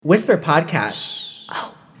Whisper Podcast.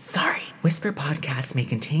 Oh, sorry. Whisper Podcasts may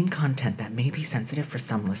contain content that may be sensitive for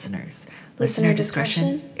some listeners. Listener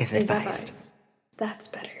discretion is advised. That's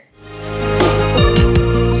better.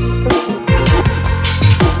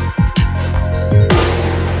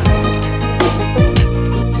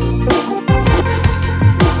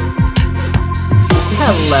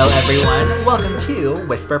 Hello, everyone. Welcome to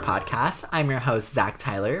Whisper Podcast. I'm your host, Zach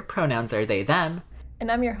Tyler. Pronouns are they, them. And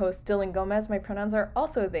I'm your host, Dylan Gomez. My pronouns are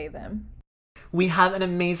also they, them. We have an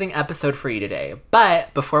amazing episode for you today,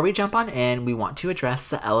 but before we jump on in, we want to address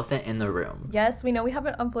the elephant in the room. Yes, we know we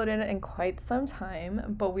haven't uploaded in quite some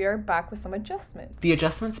time, but we are back with some adjustments. The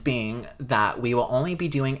adjustments being that we will only be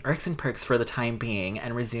doing Irks and Perks for the time being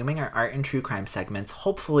and resuming our art and true crime segments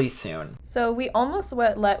hopefully soon. So we almost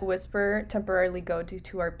let Whisper temporarily go due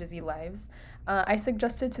to our busy lives. I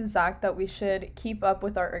suggested to Zach that we should keep up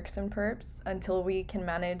with our Irks and Perks until we can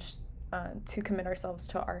manage to commit ourselves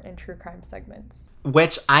to art and true crime segments.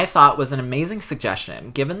 Which I thought was an amazing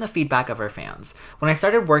suggestion, given the feedback of our fans. When I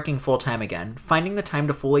started working full-time again, finding the time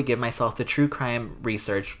to fully give myself to true crime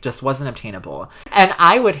research just wasn't obtainable. And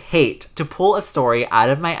I would hate to pull a story out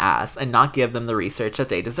of my ass and not give them the research that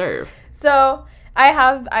they deserve. So I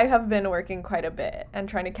have been working quite a bit and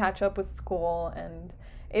trying to catch up with school, and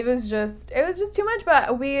it was just too much,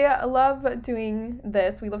 but we love doing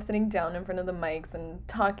this. We love sitting down in front of the mics and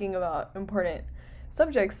talking about important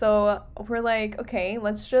subjects. So we're like, okay,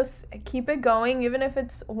 let's just keep it going, even if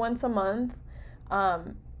it's once a month.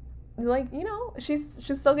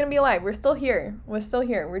 She's still gonna be alive. We're still here.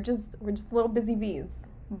 We're just little busy bees.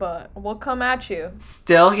 But we'll come at you.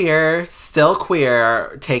 Still here, still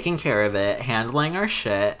queer, taking care of it, handling our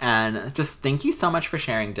shit, and just thank you so much for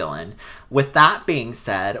sharing, Dylan. With that being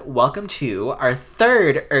said, welcome to our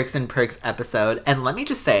third Irks and Perks episode, and let me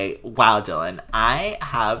just say, wow, Dylan, I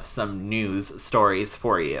have some news stories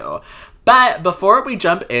for you. But before we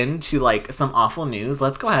jump into, some awful news,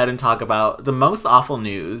 let's go ahead and talk about the most awful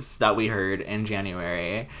news that we heard in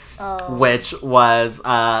January, which was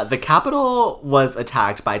the Capitol was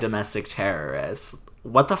attacked by domestic terrorists.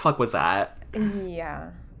 What the fuck was that?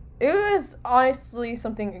 Yeah. It was honestly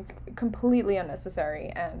something completely unnecessary,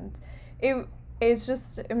 and it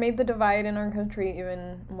made the divide in our country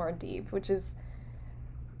even more deep, which is...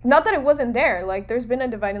 Not that it wasn't there. There's been a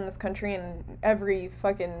divide in this country in every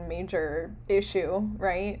fucking major issue,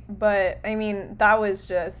 right? But, I mean, that was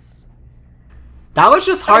just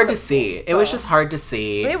hard to see. It was just hard to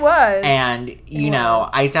see. It was. And,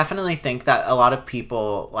 I definitely think that a lot of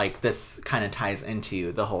people, this kind of ties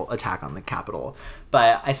into the whole attack on the Capitol.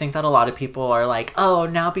 But I think that a lot of people are like, oh,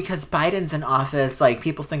 now because Biden's in office,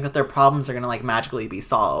 people think that their problems are going to, magically be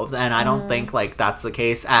solved. And I don't think, that's the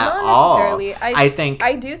case at all. Not necessarily.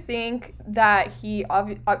 I do think that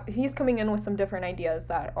he's coming in with some different ideas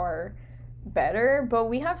that are better, but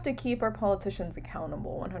we have to keep our politicians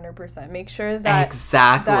accountable 100%. Make sure that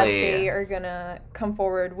that they are gonna come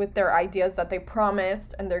forward with their ideas that they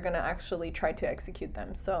promised, and they're gonna actually try to execute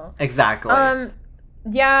them. So exactly.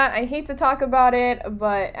 Yeah, I hate to talk about it,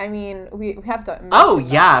 but I mean, we have to. Oh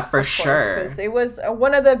yeah, for sure. Because it was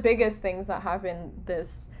one of the biggest things that happened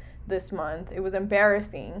this month. It was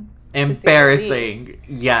embarrassing. Embarrassing,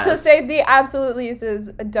 yes. To say the absolute least is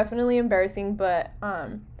definitely embarrassing, but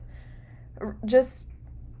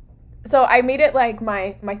so I made it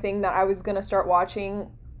my thing that I was gonna start watching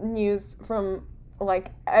news from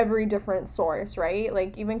every different source, right?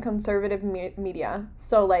 Even conservative media,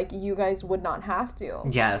 so you guys would not have to.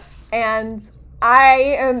 Yes. And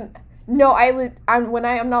I'm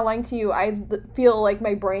not lying to you, I feel like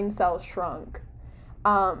my brain cells shrunk.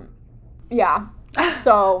 Yeah.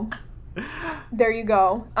 So there you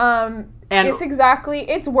go. And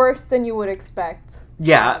it's worse than you would expect.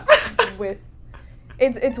 Yeah.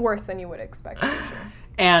 It's worse than you would expect, for sure.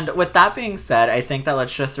 And with that being said, I think that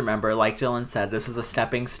let's just remember, like Dylan said, this is a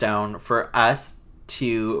stepping stone for us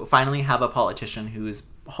to finally have a politician who's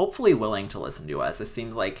hopefully willing to listen to us. It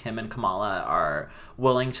seems like him and Kamala are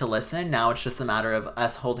willing to listen. Now it's just a matter of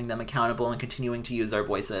us holding them accountable and continuing to use our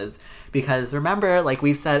voices. Because remember, like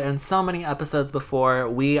we've said in so many episodes before,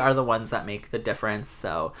 we are the ones that make the difference.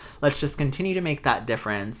 So let's just continue to make that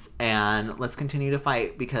difference, and let's continue to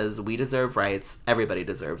fight, because we deserve rights. Everybody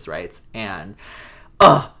deserves rights. And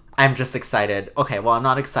I'm just excited. Okay, well, I'm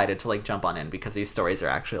not excited to jump on in, because these stories are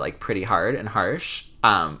actually pretty hard and harsh.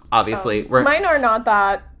 Obviously, mine are not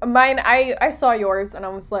that. Mine, I saw yours and I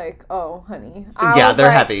was like, oh, honey. Yeah, they're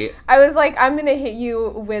heavy. I was like, I'm gonna hit you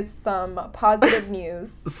with some positive news.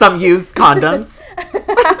 Some used condoms.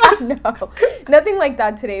 No, nothing like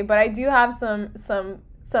that today. But I do have some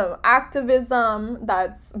activism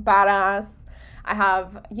that's badass. I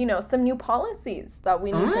have, some new policies that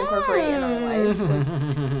we need to incorporate in our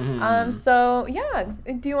life. So yeah,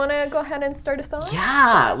 do you want to go ahead and start us off?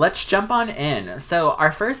 Yeah, let's jump on in. So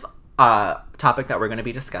our first topic that we're going to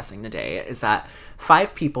be discussing today is that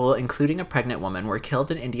 5 people, including a pregnant woman, were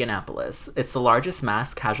killed in Indianapolis. It's the largest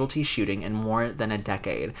mass casualty shooting in more than a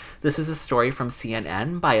decade. This is a story from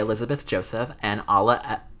CNN by Elizabeth Joseph and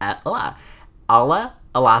Ala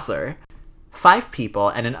Alazar. 5 people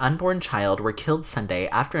and an unborn child were killed Sunday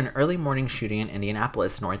after an early morning shooting in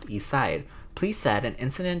Indianapolis northeast side. Police said an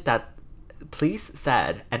incident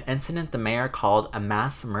the mayor called a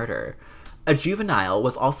mass murder. A juvenile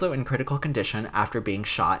was also in critical condition after being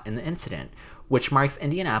shot in the incident, which marks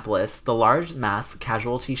Indianapolis the largest mass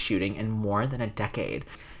casualty shooting in more than a decade.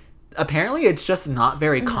 Apparently, it's just not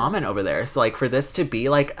very common over there. So, like, for this to be,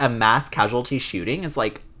 like, a mass casualty shooting is,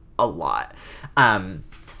 like, a lot.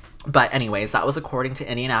 But anyways, that was according to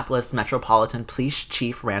Indianapolis Metropolitan Police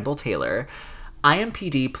Chief Randall Taylor.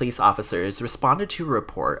 IMPD police officers responded to a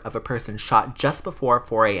report of a person shot just before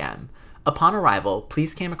 4 a.m. Upon arrival,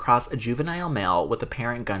 police came across a juvenile male with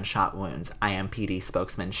apparent gunshot wounds, IMPD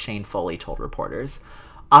spokesman Shane Foley told reporters.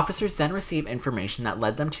 Officers then received information that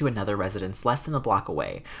led them to another residence less than a block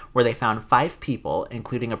away, where they found 5 people,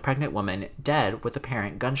 including a pregnant woman, dead with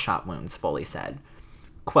apparent gunshot wounds, Foley said.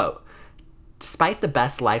 Quote, despite the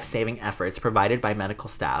best life-saving efforts provided by medical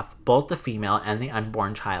staff, both the female and the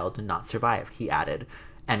unborn child did not survive, he added.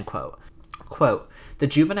 End quote. Quote, the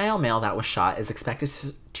juvenile male that was shot is expected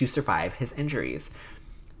to survive his injuries.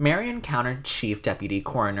 Marion County Chief Deputy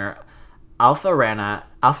Coroner Alpharena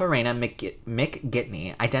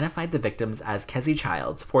McGitney identified the victims as Kezzy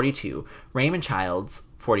Childs, 42, Raymond Childs,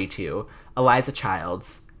 42, Eliza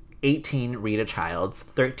Childs, 18, Rita Childs,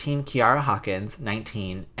 13, Kiara Hawkins,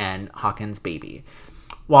 19, and Hawkins' baby.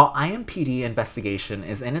 While IMPD investigation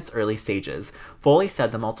is in its early stages, Foley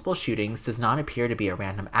said the multiple shootings does not appear to be a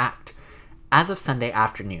random act. As of Sunday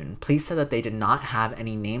afternoon, police said that they did not have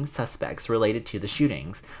any named suspects related to the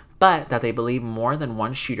shootings, but that they believe more than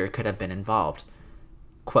one shooter could have been involved.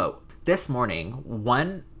 Quote, this morning,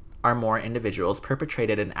 1 or more individuals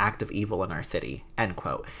perpetrated an act of evil in our city, end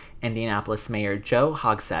quote, Indianapolis Mayor Joe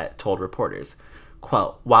Hogsett told reporters.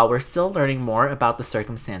 Quote, while we're still learning more about the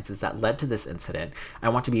circumstances that led to this incident, I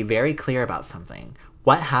want to be very clear about something.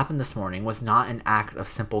 What happened this morning was not an act of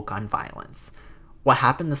simple gun violence. What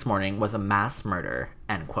happened this morning was a mass murder,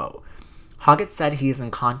 end quote. Hoggett said he is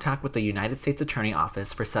in contact with the United States Attorney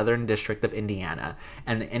Office for Southern District of Indiana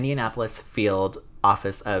and the Indianapolis Field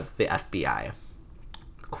Office of the FBI.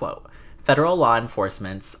 Quote, federal law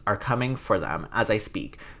enforcements are coming for them as I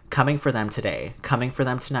speak, coming for them today, coming for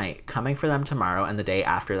them tonight, coming for them tomorrow and the day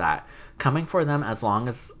after that, coming for them as long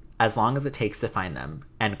as it takes to find them,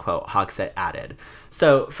 end quote, Hogsett added.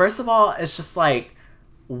 So, first of all, it's just like,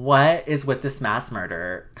 what is with this mass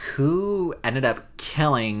murder? Who ended up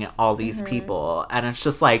killing all these people? And it's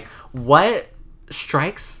just like, what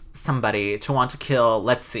strikes somebody to want to kill,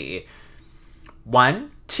 let's see,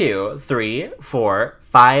 1, 2, 3, 4,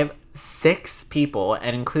 5, 6 people,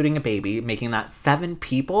 and including a baby, making that 7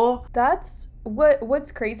 people? That's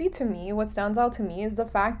what's crazy to me, what stands out to me is the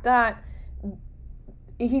fact that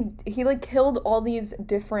he like killed all these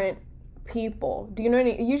different people. Do you know what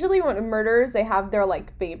I mean? Usually when murderers, they have their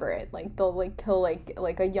like favorite, like they'll like kill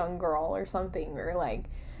like a young girl or something, or like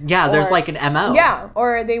there's like an MO. Yeah,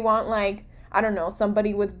 or they want like, I don't know,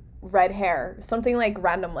 somebody with red hair, something like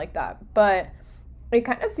random like that. But it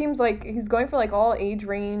kind of seems like he's going for like all age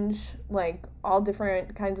range, like all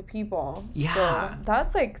different kinds of people. Yeah. So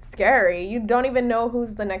that's like scary. You don't even know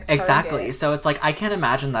who's the next Exactly. target. So it's like, I can't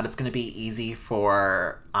imagine that it's going to be easy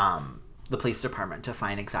for the police department to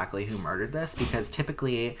find exactly who murdered this, because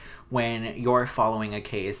typically when you're following a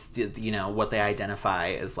case, what they identify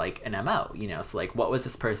is like an MO, so like, what was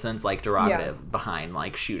this person's like derogative behind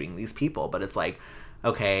like shooting these people? But it's like,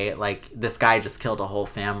 okay, like this guy just killed a whole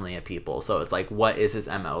family of people, so it's like, what is his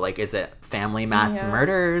MO? Like, is it family mass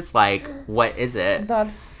murders? Like, what is it?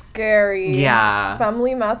 That's scary. Yeah.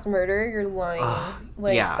 Family mass murder, you're lying.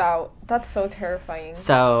 That's so terrifying.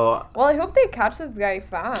 So, well, I hope they catch this guy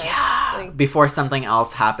fast. Yeah. Like, before something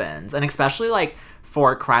else happens. And especially like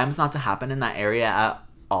for crimes not to happen in that area at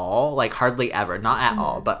all, like hardly ever, not at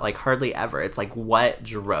all, but like hardly ever. It's like, what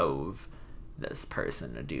drove this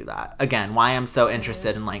person to do that? Again, why I'm so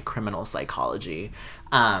interested in like criminal psychology.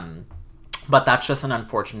 But that's just an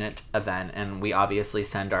unfortunate event, and we obviously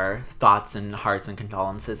send our thoughts and hearts and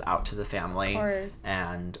condolences out to the family. Of course.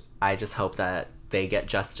 And I just hope that they get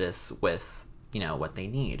justice with, what they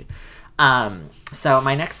need. So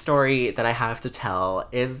my next story that I have to tell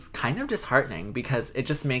is kind of disheartening, because it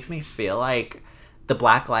just makes me feel like the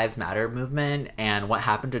Black Lives Matter movement and what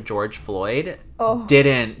happened to George Floyd Oh.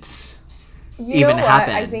 didn't You even know what?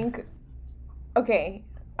 happen. I think. Okay,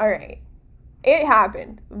 all right. It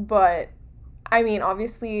happened, but I mean,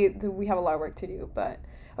 obviously, we have a lot of work to do. But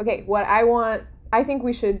okay, what I want, I think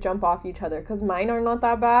we should jump off each other because mine are not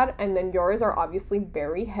that bad, and then yours are obviously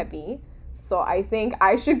very heavy. So I think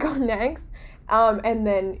I should go next, and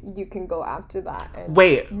then you can go after that and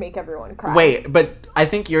make everyone cry. Wait, but I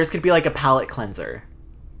think yours could be like a palate cleanser.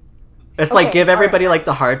 It's Okay, like give everybody alright. like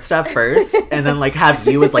the hard stuff first, and then like have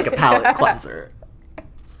you as like a palate cleanser.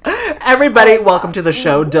 Everybody, welcome to the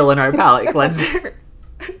show, Dylan, our palate cleanser.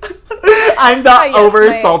 I'm the Yes,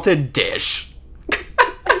 over-salted dish.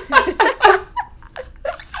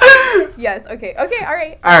 Yes. Okay. Okay. All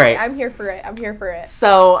right. All right. I'm here for it.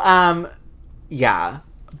 So, yeah,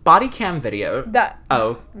 body cam video. That.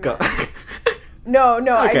 Oh, go. No.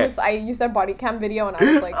 Okay. You said body cam video, and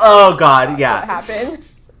I was like, Oh God, yeah. What happened?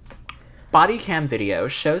 Body cam video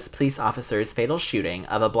shows police officers' fatal shooting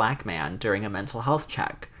of a black man during a mental health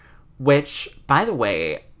check. Which, by the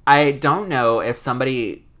way, I don't know if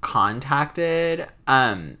somebody contacted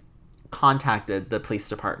the police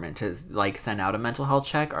department to like send out a mental health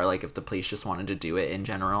check, or like if the police just wanted to do it in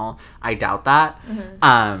general. I doubt that.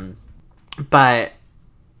 But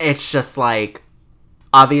it's just like,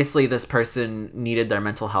 obviously this person needed their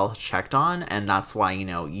mental health checked on, and that's why, you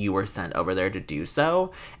know, you were sent over there to do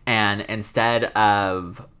so. And instead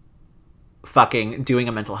of fucking doing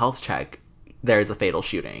a mental health check, there's a fatal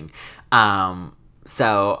shooting.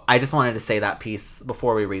 So I just wanted to say that piece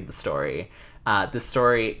before we read the story. This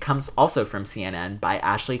story comes also from CNN by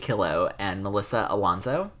Ashley Killow and Melissa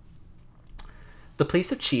Alonso. The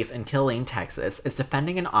police chief in Killeen, Texas, is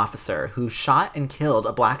defending an officer who shot and killed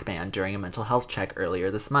a black man during a mental health check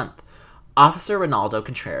earlier this month. Officer Ronaldo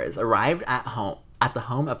Contreras arrived at the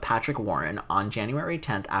home of Patrick Warren on January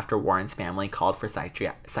 10th after Warren's family called for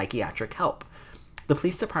psychiatric help. The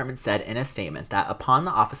police department said in a statement that upon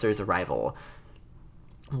the officer's arrival,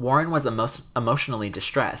 Warren was emotionally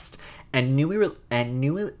distressed, and newly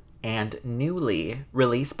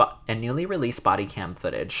released body cam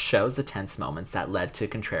footage shows the tense moments that led to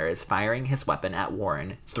Contreras firing his weapon at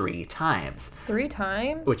Warren 3 times. 3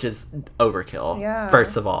 times? Which is overkill, Yeah.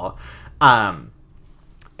 First of all.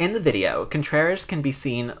 In the video, Contreras can be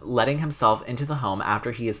seen letting himself into the home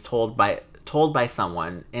after he is told by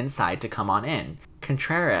someone inside to come on in.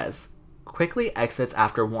 Contreras quickly exits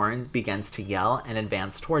after Warren begins to yell and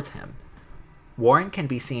advance towards him. Warren can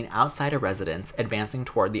be seen outside a residence, advancing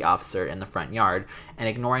toward the officer in the front yard and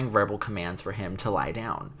ignoring verbal commands for him to lie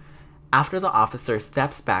down. After the officer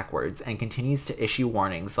steps backwards and continues to issue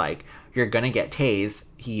warnings like, "You're gonna get tased,"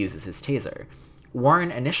 he uses his taser.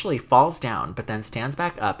 Warren initially falls down, but then stands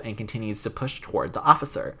back up and continues to push toward the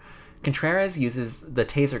officer. Contreras uses the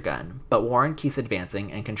taser gun, but Warren keeps advancing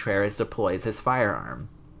and Contreras deploys his firearm.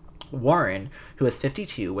 Warren, who is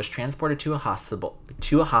 52, was transported to a hospital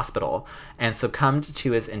and succumbed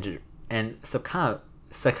to his injuries.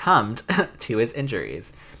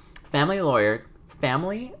 Family lawyer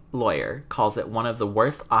calls it one of the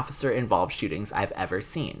worst officer-involved shootings I've ever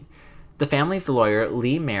seen. The family's lawyer,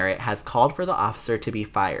 Lee Merritt, has called for the officer to be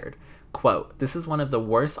fired. Quote, "This is one of the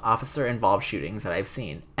worst officer-involved shootings that I've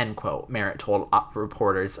seen," end quote, Merritt told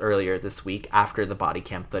reporters earlier this week after the body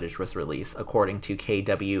cam footage was released, according to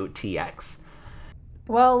KWTX.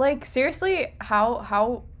 Well, like, seriously,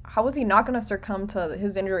 how was he not going to succumb to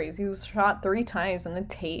his injuries? He was shot 3 times and then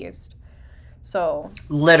tased. So...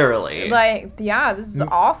 Literally. Like, yeah, this is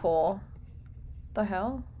awful. The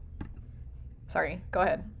hell? Sorry, go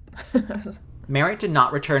ahead. Merritt did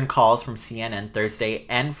not return calls from CNN Thursday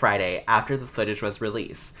and Friday after the footage was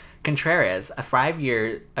released. Contreras, a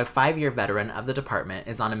five-year veteran of the department,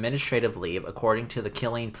 is on administrative leave, according to the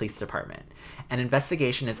Killeen Police Department. An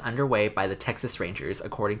investigation is underway by the Texas Rangers,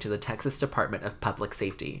 according to the Texas Department of Public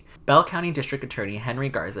Safety. Bell County District Attorney Henry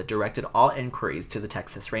Garza directed all inquiries to the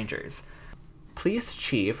Texas Rangers. Police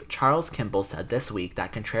Chief Charles Kimball said this week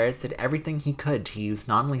that Contreras did everything he could to use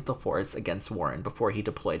non-lethal force against Warren before he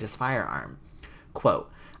deployed his firearm.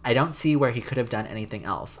 Quote, "I don't see where he could have done anything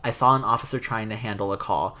else. I saw an officer trying to handle a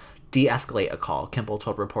call, de-escalate a call," Kimball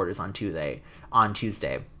told reporters on Tuesday.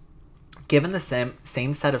 "Given the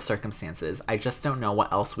same set of circumstances, I just don't know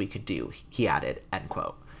what else we could do," he added, end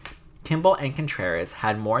quote. Kimball and Contreras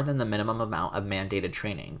had more than the minimum amount of mandated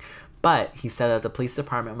training, but he said that the police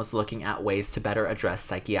department was looking at ways to better address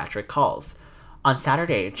psychiatric calls. On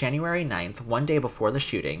Saturday, January 9th, one day before the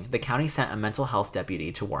shooting, the county sent a mental health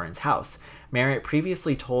deputy to Warren's house. Merritt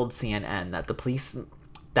previously told CNN that the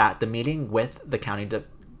meeting with the county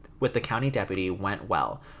deputy went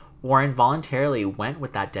well. Warren voluntarily went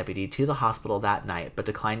with that deputy to the hospital that night, but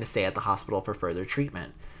declined to stay at the hospital for further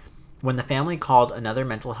treatment. When the family called another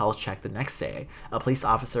mental health check the next day, a police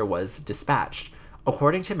officer was dispatched.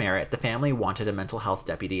 According to Merritt, the family wanted a mental health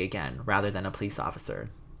deputy again, rather than a police officer.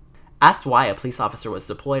 Asked why a police officer was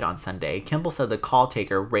deployed on Sunday, Kimball said the call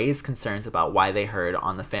taker raised concerns about why they heard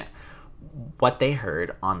on what they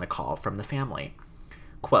heard on the call from the family.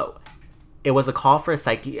 Quote, "It was a call for a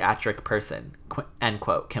psychiatric person," end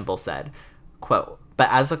quote, Kimball said. Quote, "But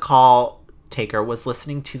as the call taker was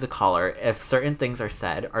listening to the caller, if certain things are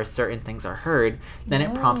said or certain things are heard, then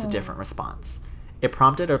it prompts a different response. It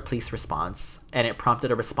prompted a police response, and it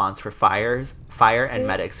prompted a response for fire and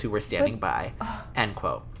medics who were standing by," end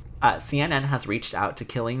quote. CNN has reached out to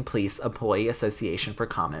Killeen Police Employee Association for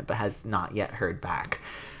comment, but has not yet heard back.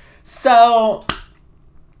 So,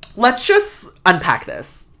 let's just unpack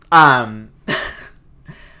this.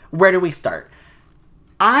 Where do we start?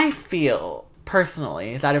 I feel,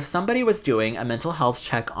 personally, that if somebody was doing a mental health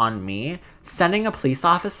check on me, sending a police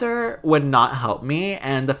officer would not help me,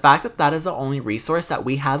 and the fact that that is the only resource that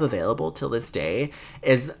we have available till this day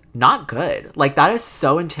is not good. Like, that is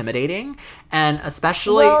so intimidating, and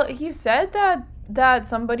especially... Well, he said that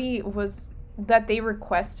somebody was... that they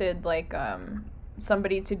requested, like,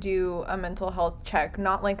 somebody to do a mental health check,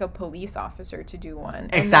 not, like, a police officer to do one.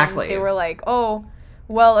 Exactly. And they were like, oh,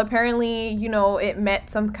 well, apparently, you know, it met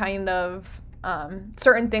some kind of...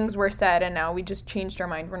 certain things were said, and now we just changed our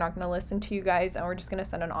mind. We're not going to listen to you guys, and we're just going to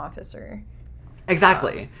send an officer.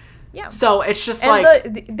 Exactly. Yeah. So it's just and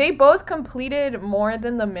like... they both completed more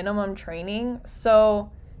than the minimum training,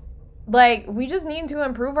 so... like, we just need to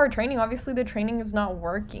improve our training. Obviously, the training is not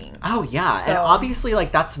working. Oh, yeah. So, and obviously,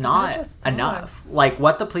 like, that's not enough. Like,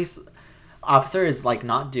 what the police officer is, like,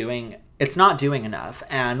 not doing... it's not doing enough.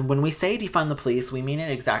 And when we say defund the police, we mean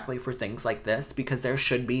it exactly for things like this, because there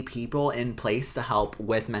should be people in place to help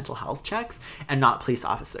with mental health checks and not police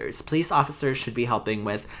officers. Police officers should be helping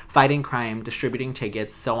with fighting crime, distributing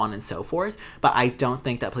tickets, so on and so forth. But I don't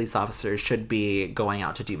think that police officers should be going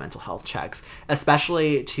out to do mental health checks,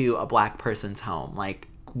 especially to a Black person's home. Like,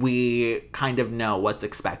 we kind of know what's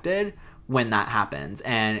expected when that happens.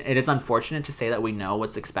 And it is unfortunate to say that we know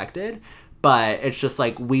what's expected, but it's just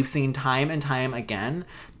like we've seen time and time again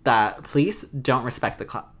that police don't respect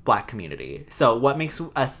the Black community. So what makes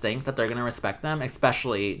us think that they're going to respect them,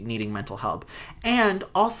 especially needing mental help? And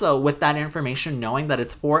also with that information, knowing that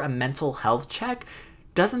it's for a mental health check,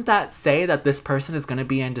 doesn't that say that this person is going to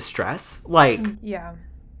be in distress? Like... yeah.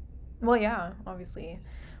 Well, yeah, obviously.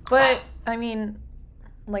 But, I mean,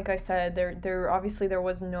 like I said, there obviously there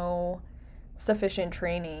was no sufficient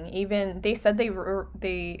training. Even they said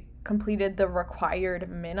they completed the required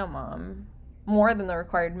minimum, more than the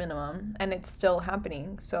required minimum, and it's still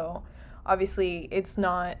happening. So obviously it's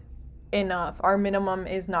not enough. Our minimum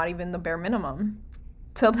is not even the bare minimum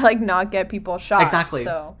to, like, not get people shot. Exactly.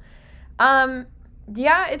 So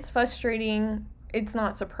yeah, it's frustrating. It's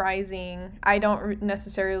not surprising. I don't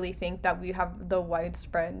necessarily think that we have the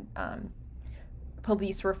widespread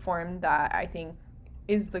police reform that I think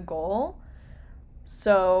is the goal.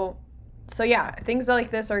 So yeah, things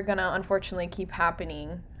like this are gonna unfortunately keep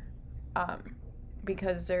happening,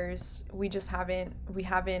 because we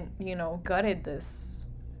haven't, you know, gutted this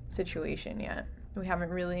situation yet. We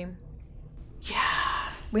haven't really,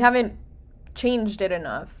 we haven't changed it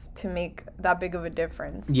enough to make that big of a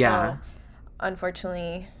difference. Yeah. So,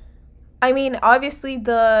 unfortunately, I mean, obviously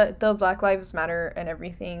the Black Lives Matter and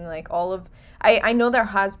everything, like all of, I know there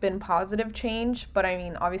has been positive change, but I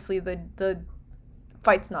mean, obviously the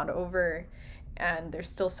fight's not over, and there's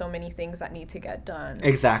still so many things that need to get done.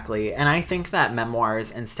 Exactly. And I think that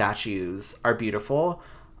memoirs and statues are beautiful,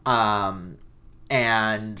 but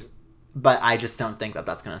I just don't think that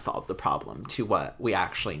that's going to solve the problem to what we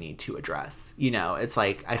actually need to address. You know, it's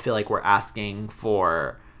like, I feel like we're asking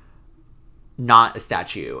for not a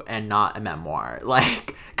statue and not a memoir.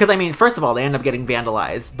 Like, because I mean, first of all, they end up getting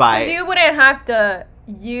vandalized by... You wouldn't have to,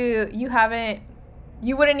 you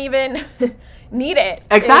wouldn't even need it.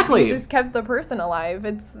 Exactly. If you just kept the person alive.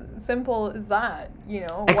 It's simple as that, you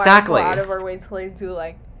know? Exactly. Why go out of our way to, like, do,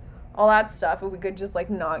 like, all that stuff if we could just, like,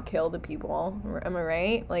 not kill the people? Am I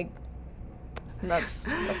right? Like, that's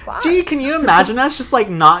that. Gee, can you imagine us just, like,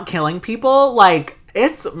 not killing people? Like,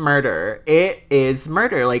 it's murder. It is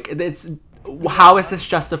murder. Like, it's... how is this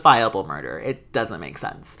justifiable murder? It doesn't make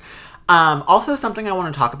sense. Also, something I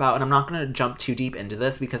want to talk about, and I'm not going to jump too deep into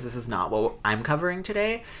this because this is not what I'm covering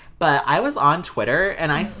today, but I was on Twitter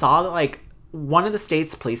and I saw that, like, one of the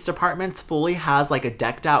state's police departments fully has, like, a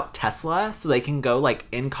decked out Tesla so they can go, like,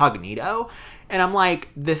 incognito. And I'm like,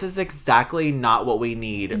 this is exactly not what we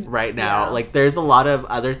need right now. Yeah. Like, there's a lot of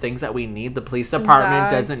other things that we need. The police department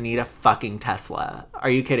doesn't need a fucking Tesla. Are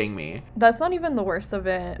you kidding me? That's not even the worst of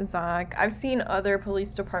it, Zach. I've seen other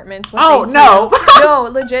police departments. No. No,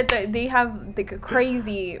 legit, they have like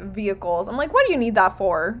crazy vehicles. I'm like, what do you need that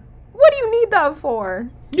for? What do you need that for?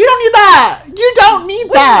 You don't need that. You don't need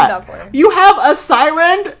What that. do you need that for? You have a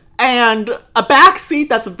siren and a back seat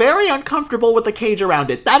that's very uncomfortable with a cage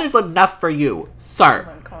around it. That is enough for you, sir.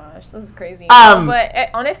 Oh my gosh, this is crazy.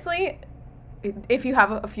 But Honestly, if you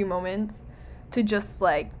have a few moments to just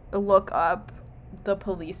like look up the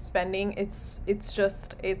police spending, it's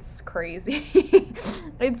crazy.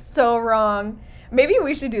 It's so wrong. Maybe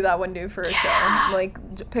we should do that one day for a show.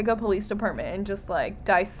 Like, pick a police department and just like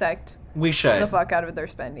dissect we should the fuck out of their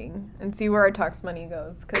spending and see where our tax money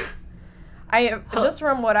goes. Because just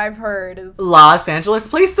from what I've heard is Los Angeles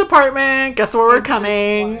Police Department. Guess where we're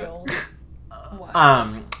coming.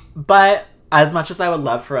 Wild. But as much as I would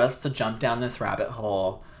love for us to jump down this rabbit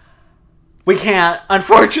hole, we can't,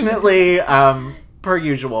 unfortunately, per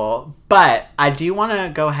usual. But I do want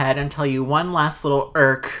to go ahead and tell you one last little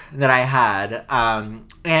irk that I had.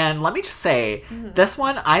 And let me just say, this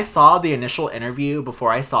one, I saw the initial interview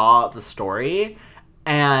before I saw the story.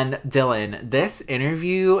 And Dylan, this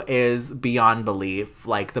interview is beyond belief.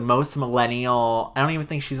 Like, the most millennial, I don't even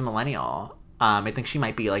think she's a millennial. I think she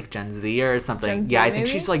might be like Gen Z or something. Z, I think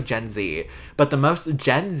she's like Gen Z. But the most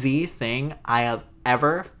Gen Z thing I have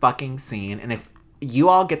ever fucking seen. And if you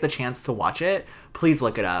all get the chance to watch it, please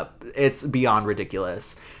look it up. It's beyond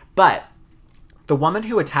ridiculous. But the woman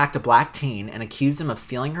who attacked a black teen and accused him of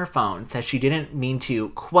stealing her phone says she didn't mean to,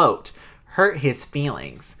 quote, hurt his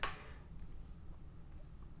feelings.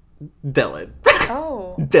 Dylan.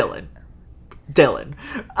 Oh. Dylan.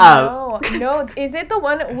 No. Is it the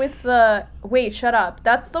one with the? Wait, shut up.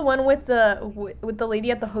 That's the one with the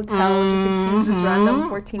lady at the hotel just accused this random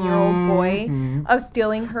 14-year-old boy of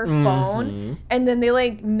stealing her phone, and then they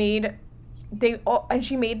like and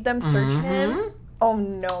she made them search him. Oh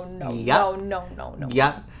no. Yep. No.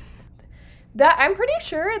 Yep. That I'm pretty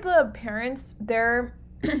sure the parents they're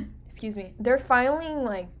excuse me, they're filing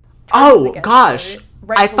like oh gosh. her,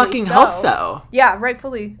 I fucking hope so. Yeah,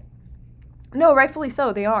 rightfully. No, rightfully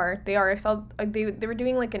so. They are. I saw they were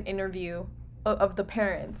doing like an interview of the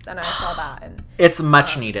parents, and I saw that. And it's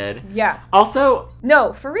much needed. Yeah. Also,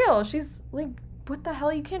 no, for real. She's like, what the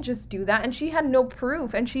hell? You can't just do that. And she had no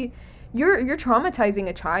proof. And you're traumatizing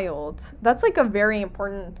a child. That's like a very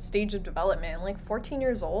important stage of development. Like 14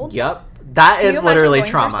 years old. Yep. That is literally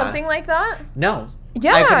trauma. Something like that. No.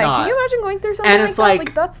 Yeah. Can you imagine going through something and like that?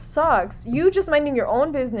 Like that sucks. You just minding your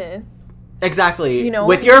own business. Exactly. You know,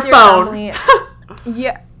 with your phone.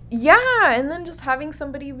 Yeah. And then just having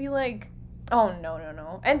somebody be like, oh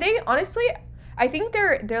no. And they honestly, I think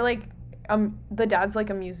they're like the dad's like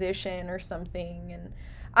a musician or something, and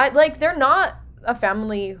they're not a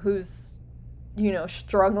family who's, you know,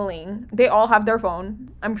 struggling. They all have their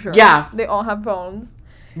phone, I'm sure. Yeah. They all have phones.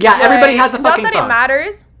 Yeah, everybody has a fucking phone. Not that it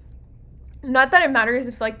matters. Not that it matters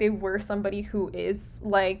if like they were somebody who is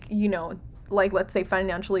like, you know, like, let's say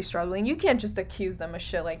financially struggling. You can't just accuse them of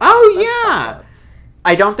shit like that. Oh, yeah.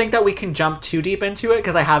 I don't think that we can jump too deep into it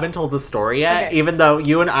because I haven't told the story yet, okay. Even though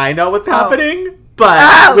you and I know what's happening.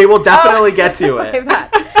 But we will definitely get to it.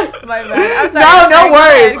 My bad. I'm sorry. No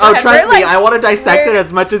worries. Oh, trust me. I want to dissect it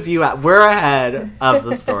as much as you. We're ahead of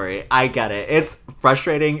the story. I get it. It's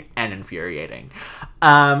frustrating and infuriating.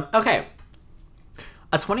 Okay.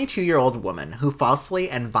 A 22-year-old woman who falsely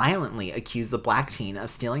and violently accused a black teen of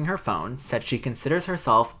stealing her phone said she considers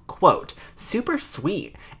herself, quote, super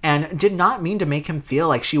sweet, and did not mean to make him feel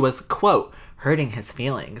like she was, quote, hurting his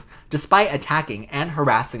feelings, despite attacking and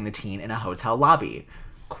harassing the teen in a hotel lobby.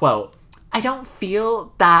 Quote, I don't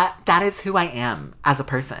feel that is who I am as a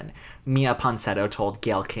person, Mia Ponsetto told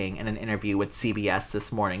Gayle King in an interview with CBS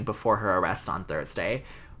this morning before her arrest on Thursday.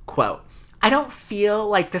 Quote, I don't feel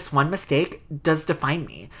like this one mistake does define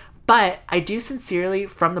me, but I do sincerely,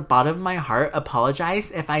 from the bottom of my heart, apologize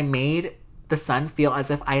if I made the son feel as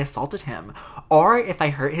if I assaulted him, or if I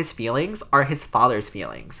hurt his feelings or his father's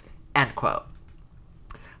feelings, end quote.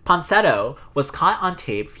 Ponsetto was caught on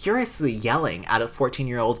tape furiously yelling at a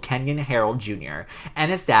 14-year-old Kenyon Harold Jr. and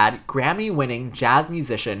his dad, Grammy-winning jazz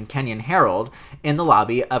musician Kenyon Harold, in the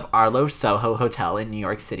lobby of Arlo Soho Hotel in New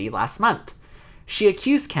York City last month. She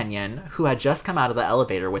accused Kenyon, who had just come out of the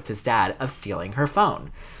elevator with his dad, of stealing her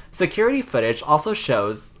phone. Security footage also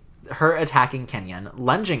shows her attacking Kenyon,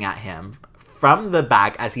 lunging at him from the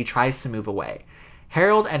back as he tries to move away.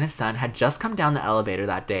 Harold and his son had just come down the elevator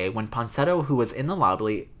that day when Ponsetto, who was in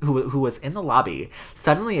the lobby,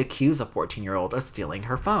 suddenly accused a 14-year-old of stealing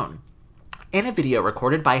her phone. In a video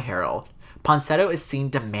recorded by Harold, Ponsetto is seen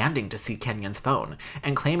demanding to see Kenyon's phone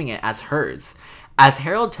and claiming it as hers. As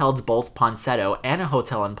Harold tells both Ponsetto and a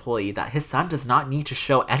hotel employee that his son does not need to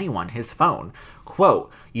show anyone his phone. Quote,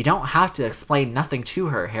 "You don't have to explain nothing to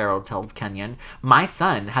her," Harold tells Kenyon. "My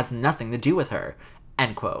son has nothing to do with her."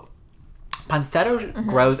 End quote. Ponsetto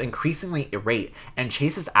grows increasingly irate and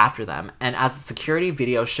chases after them, and as the security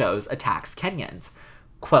video shows, attacks Kenyon's.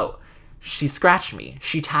 Quote, "She scratched me.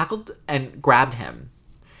 She tackled and grabbed him.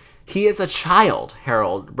 He is a child,"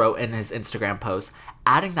 Harold wrote in his Instagram post,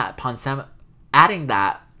 adding that Ponsetto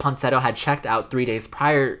had checked out 3 days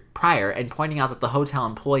prior and pointing out that the hotel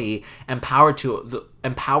employee empowered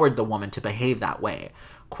the woman to behave that way.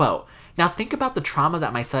 Quote, "Now think about the trauma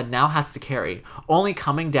that my son now has to carry, only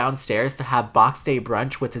coming downstairs to have Box Day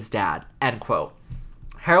brunch with his dad." End quote.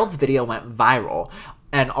 Harold's video went viral,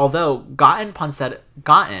 and although Gotten,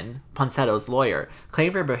 Ponsetto's lawyer,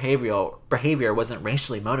 claimed her behavior wasn't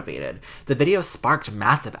racially motivated, the video sparked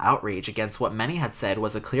massive outrage against what many had said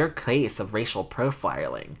was a clear case of racial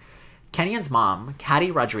profiling. Kenyon's mom,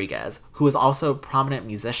 Caddy Rodriguez, who is also a prominent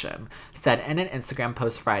musician, said in an Instagram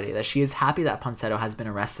post Friday that she is happy that Ponsetto has been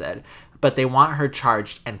arrested, but they want her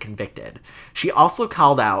charged and convicted. She also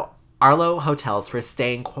called out Arlo Hotels for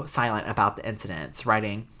staying silent about the incidents,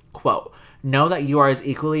 writing, quote, "Know that you are as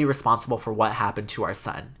equally responsible for what happened to our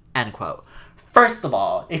son." End quote. First of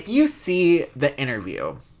all, if you see the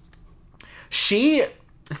interview, she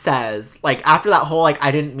says, like, after that whole, like,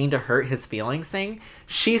 "I didn't mean to hurt his feelings" thing,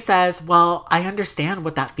 she says, "Well, I understand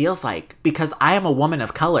what that feels like because I am a woman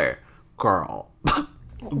of color." Girl.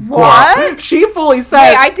 What? She fully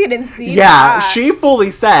said. Wait, I didn't see that. Yeah, she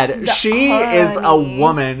fully said she is a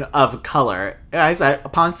woman of color. And I said,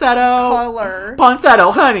 Ponsetto.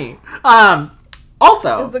 Ponsetto, honey.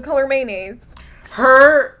 Also. Is the color mayonnaise.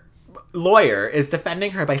 Her lawyer is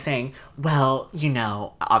defending her by saying, "Well, you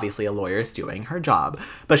know," obviously a lawyer is doing her job,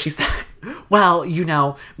 but she said, "Well, you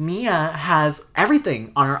know, Mia has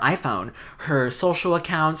everything on her iPhone. Her social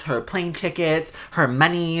accounts, her plane tickets, her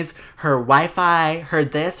monies, her Wi-Fi, her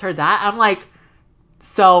this, her that." I'm like,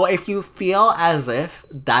 so if you feel as if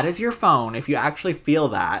that is your phone, if you actually feel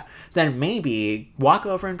that, then maybe walk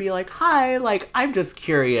over and be like, "Hi, like, I'm just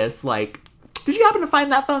curious, like, did you happen to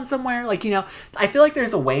find that phone somewhere?" Like, you know, I feel like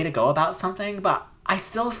there's a way to go about something, but I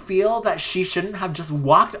still feel that she shouldn't have just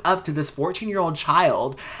walked up to this 14-year-old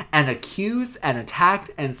child and accused and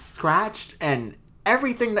attacked and scratched, and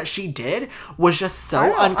everything that she did was just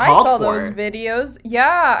so uncalled for. I saw those videos.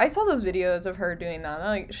 Yeah, I saw those videos of her doing that.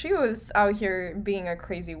 Like, she was out here being a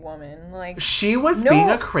crazy woman. Like, she was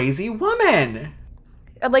being a crazy woman.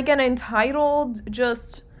 Like an entitled,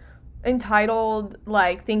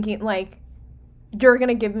 like, thinking, like, "You're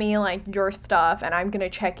gonna give me, like, your stuff and I'm gonna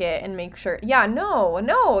check it and make sure." Yeah,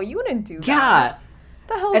 no, you wouldn't do that. Yeah.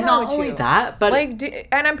 The hell and is not only you? that, but like,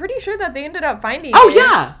 and I'm pretty sure that they ended up finding Oh, it.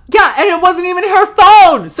 yeah, and it wasn't even her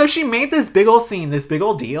phone! So she made this big old scene, this big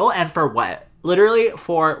old deal, and for what? Literally,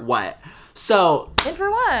 for what? So... And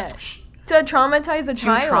for what? To traumatize a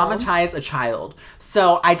child. To traumatize a child.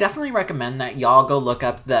 So I definitely recommend that y'all go look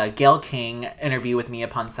up the Gayle King interview with Mia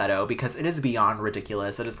Ponsetto, because it is beyond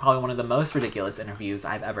ridiculous. It is probably one of the most ridiculous interviews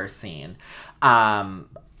I've ever seen.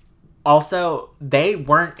 Also, they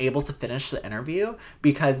weren't able to finish the interview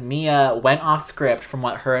because Mia went off script from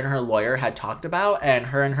what her and her lawyer had talked about, and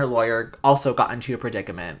her and her lawyer also got into a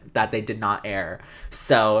predicament that they did not air.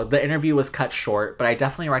 So the interview was cut short, but I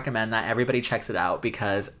definitely recommend that everybody checks it out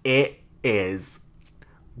because it is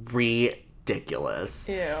ridiculous.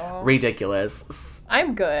 Ew. Ridiculous.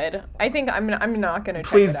 I'm good. I think I'm not gonna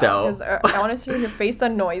check Please it don't. out. Because honestly, her face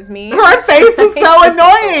annoys me. Her face is so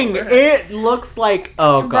annoying. It looks like,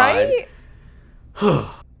 oh god. Right?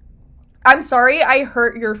 I'm sorry I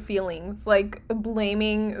hurt your feelings. Like,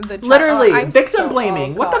 blaming the child. Literally, victim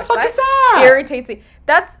blaming. What the fuck is that? Irritates me.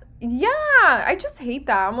 Yeah, I just hate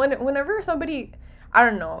that. Whenever somebody, I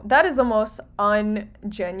don't know, that is the most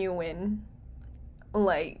ungenuine,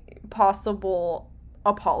 like, possible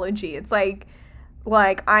apology. It's like,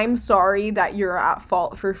 I'm sorry that you're at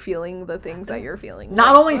fault for feeling the things that you're feeling.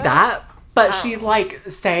 Not only that, but she's like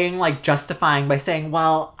saying, like, justifying by saying,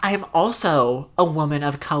 "Well, I'm also a woman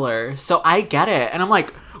of color, so I get it." And I'm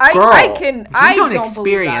like, girl, I don't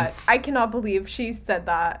experience. I cannot believe she said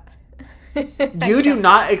that. You do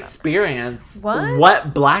not experience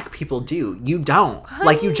what black people do. You don't. Honey,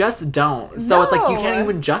 like, you just don't. So it's like, you can't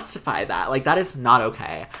even justify that. Like, that is not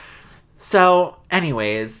okay. So,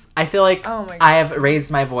 Anyways, I feel like Oh my I have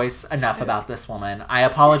raised my voice enough about this woman. I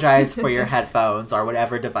apologize for your headphones or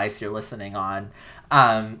whatever device you're listening on.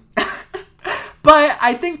 But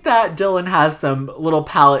I think that Dylan has some little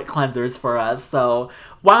palate cleansers for us. So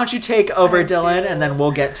why don't you take over, I Dylan, do. and then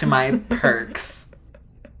we'll get to my perks.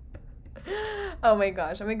 Oh my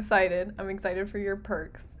gosh, I'm excited. I'm excited for your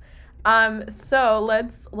perks. So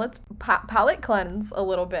let's palate cleanse a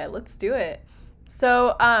little bit. Let's do it.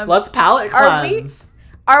 So Let's palate Are we- cleanse.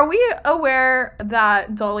 are we aware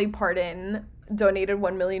that Dolly Parton donated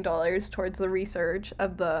 $1 million towards the research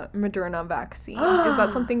of the Moderna vaccine? Is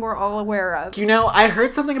that something we're all aware of? You know, I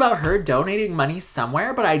heard something about her donating money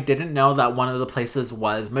somewhere, but I didn't know that one of the places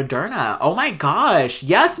was Moderna. Oh my gosh.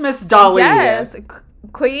 Yes, Miss Dolly. Yes,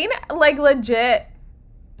 Queen, like, legit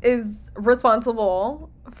is responsible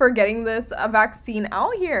for getting this vaccine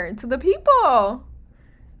out here to the people.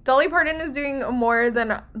 Dolly Parton is doing more than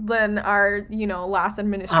our, last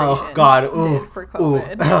administration. Oh God! Ooh, did for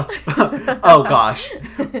COVID. Ooh. Oh gosh.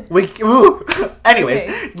 Anyways,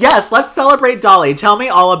 Okay. yes, let's celebrate Dolly. Tell me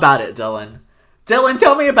all about it, Dylan. Dylan,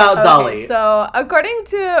 tell me about Dolly. So according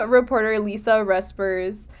to reporter Lisa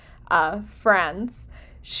Respers, France,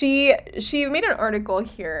 she made an article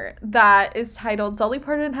here that is titled "Dolly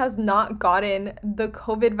Parton has not gotten the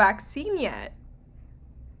COVID vaccine yet."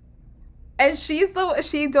 And she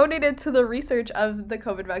donated to the research of the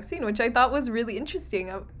COVID vaccine, which I thought was really interesting.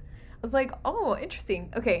 I was like, oh,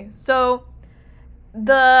 interesting. Okay, so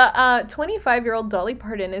the 25-year-old Dolly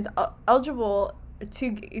Parton is eligible to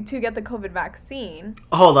get the COVID vaccine.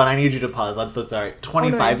 Hold on, I need you to pause. I'm so sorry.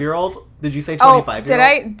 25-year-old? Did you say Oh,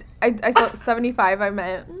 25-year-old? did I saw 75? I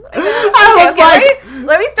meant. I was like,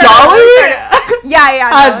 let me start. Dolly Yeah.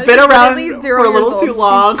 has no, been she's around literally for a little years too old.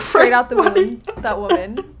 long She's for straight out the somebody- womb. That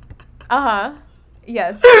woman.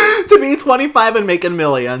 Yes. to be 25 and making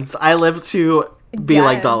millions. I live to be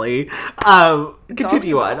like Yes. Dolly.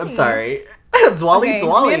 Continue on. I'm Dolly. sorry.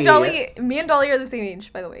 Dolly. Me and Dolly are the same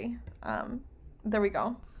age, by the way. There we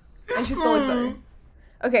go. And she still looks better.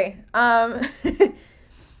 Okay.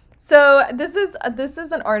 So this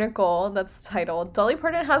is an article that's titled "Dolly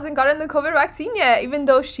Parton hasn't gotten the COVID vaccine yet, even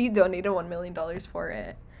though she donated $1 million for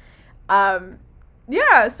it."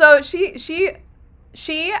 Yeah. So she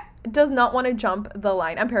does not want to jump the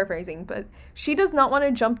line. I'm paraphrasing, but she does not want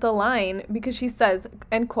to jump the line because she says,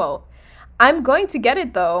 end quote, "I'm going to get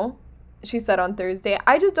it though," she said on Thursday.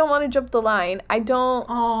 "I just don't want to jump the line. I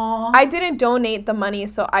didn't donate the money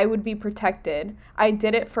so I would be protected. I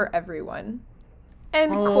did it for everyone."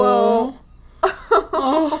 End quote.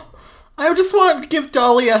 I just want to give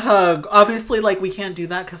Dolly a hug. Obviously, like, we can't do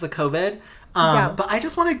that because of COVID. Yeah. But I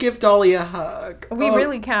just want to give Dolly a hug. We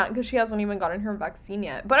really can't because she hasn't even gotten her vaccine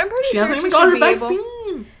yet. But I'm pretty She sure hasn't she even got her should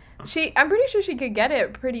be vaccine. I'm pretty sure she could get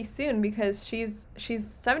it pretty soon because she's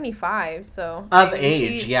 75, so Of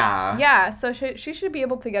age, yeah. Yeah, so she should be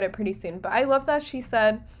able to get it pretty soon. But I love that she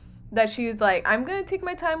said that she was like, "I'm gonna take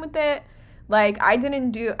my time with it. Like, I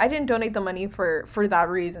didn't donate the money for that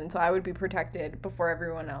reason, so I would be protected before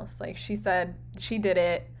everyone else." Like, she said she did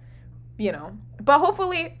it, But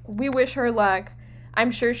hopefully, we wish her luck.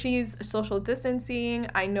 I'm sure she's social distancing.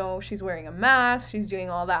 I know she's wearing a mask. She's doing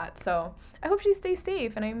all that. So I hope she stays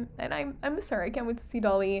safe. And I miss her. I can't wait to see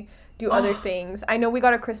Dolly do other things. I know we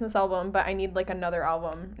got a Christmas album, but I need like another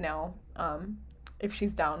album now. If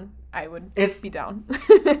she's down, I would be down.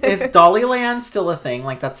 Is Dollyland still a thing?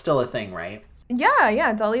 Like, that's still a thing, right?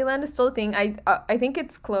 Yeah. Dollyland is still a thing. I think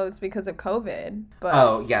it's closed because of COVID. But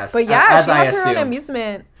Oh, yes. But yeah, as she I has her own assumed.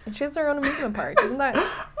 amusement. She has her own amusement park. Isn't that?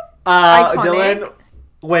 Dylan,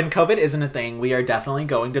 when COVID isn't a thing, we are definitely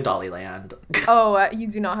going to Dollyland. Oh, you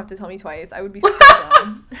do not have to tell me twice. I would be so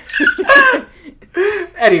down.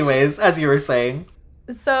 Anyways, as you were saying.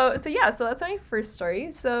 So that's my first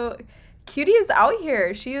story. So Cutie is out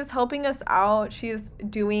here. She is helping us out. She is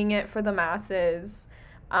doing it for the masses.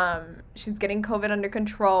 She's getting COVID under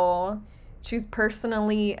control. She's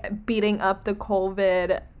personally beating up the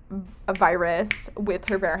COVID virus with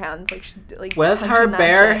her bare hands, With her punching that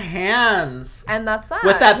bare shit. hands. And that's that.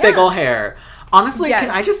 With that big ol' hair. Honestly, Yes. can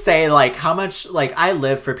I just say, like, how much, like, I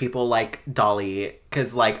live for people like Dolly,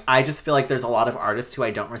 because, like, I just feel like there's a lot of artists who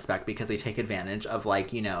I don't respect because they take advantage of,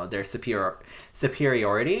 like, their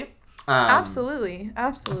superiority. Absolutely.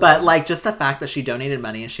 Absolutely. But, like, just the fact that she donated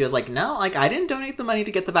money and she was like, no, like, I didn't donate the money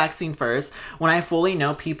to get the vaccine first. When I fully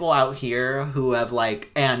know people out here who have,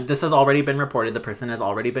 like, and this has already been reported, the person has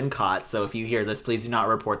already been caught. So if you hear this, please do not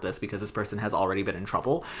report this because this person has already been in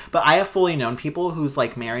trouble. But I have fully known people who's,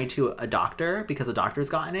 like, married to a doctor because a doctor's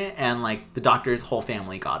gotten it. And, like, the doctor's whole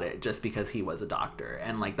family got it just because he was a doctor.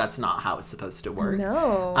 And, like, that's not how it's supposed to work.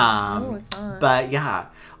 No, it's not. But, yeah.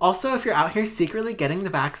 Also, if you're out here secretly getting the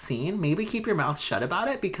vaccine, maybe keep your mouth shut about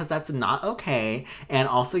it because that's not okay. And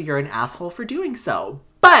also, you're an asshole for doing so.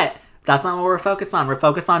 But that's not what we're focused on. We're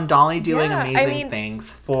focused on Dolly doing amazing things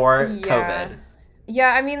for COVID. Yeah,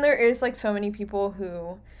 I mean, there is, like, so many people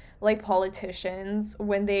who, like, politicians,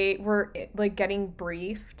 when they were, like, getting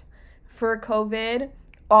briefed for COVID,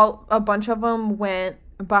 a bunch of them went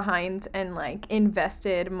behind and, like,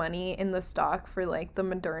 invested money in the stock for, like, the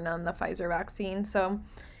Moderna and the Pfizer vaccine. So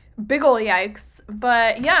big ol' yikes.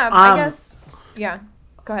 But yeah, I guess, yeah,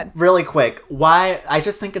 go ahead. Really quick, why, I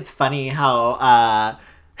just think it's funny how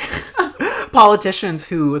politicians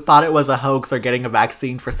who thought it was a hoax are getting a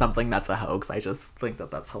vaccine for something that's a hoax. I just think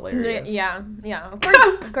that that's hilarious. Yeah,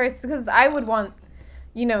 of course, because I would want,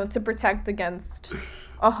 to protect against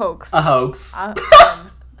a hoax.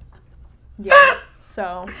 Yeah,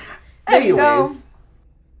 so there you go.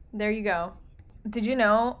 There you go. Did you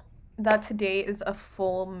know that today is a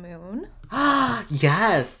full moon?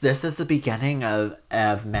 Yes, this is the beginning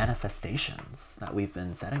of manifestations that we've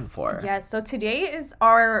been setting for. Yes, so today is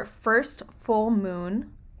our first full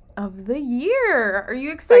moon of the year. Are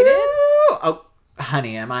you excited? Ooh! Oh,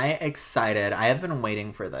 honey, am I excited? I have been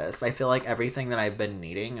waiting for this. I feel like everything that I've been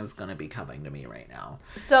needing is going to be coming to me right now.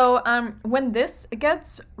 So, when this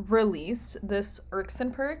gets released, this Irks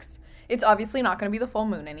and Perks, it's obviously not going to be the full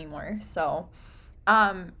moon anymore. So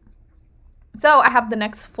I have the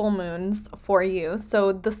next full moons for you.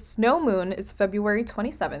 So the snow moon is February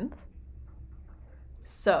 27th.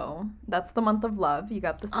 So that's the month of love. You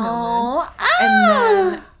got the snow moon.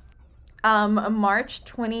 And then March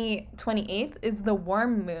 28th is the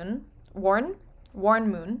warm moon. Warm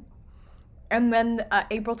moon. And then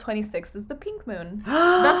April 26th is the pink moon.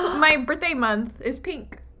 That's my birthday month is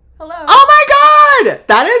pink. Hello. Oh my god!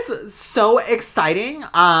 That is so exciting.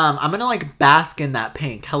 I'm gonna like bask in that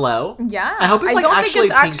pink. Hello. Yeah. I hope it's like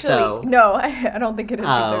actually pink though. No, I don't think it is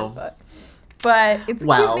either. But it's a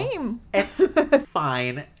cute name. It's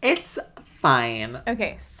fine. It's fine.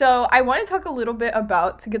 Okay, so I want to talk a little bit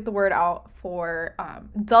about, to get the word out, for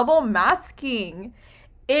double masking.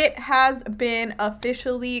 It has been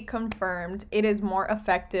officially confirmed. It is more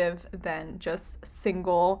effective than just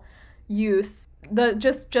single use.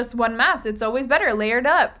 Just one mask. It's always better. Layer it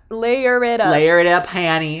up. Layer it up,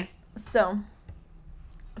 honey. So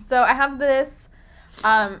I have this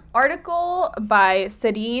article by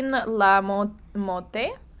Serine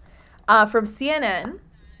Lamotte from CNN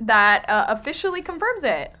that officially confirms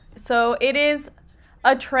it. So it is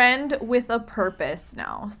a trend with a purpose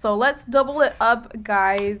now. So let's double it up,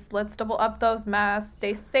 guys. Let's double up those masks.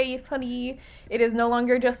 Stay safe, honey. It is no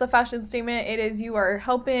longer just a fashion statement. It is, you are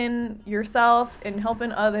helping yourself and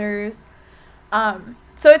helping others. So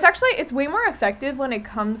it's way more effective when it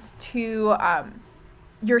comes to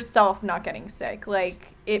yourself not getting sick.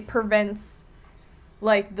 Like, it prevents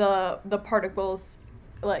like the particles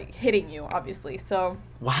like hitting you, obviously. So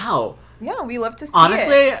wow. Yeah, we love to see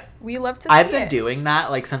Honestly, it. We love to see it. I've been doing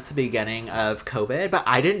that like since the beginning of COVID, but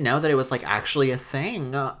I didn't know that it was like actually a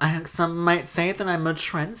thing. Some might say that I'm a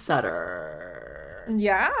trendsetter.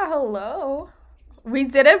 Yeah, hello. We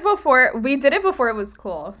did it before it was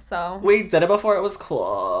cool. So we did it before it was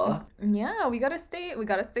cool. Yeah, we gotta stay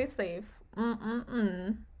safe.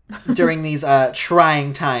 During these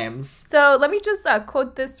trying times. So let me just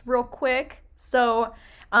quote this real quick. So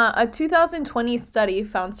a 2020 study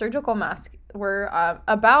found surgical masks were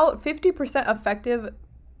about 50% effective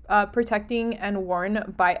protecting and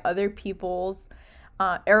worn by other people's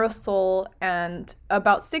aerosol, and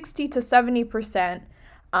about 60 to 70%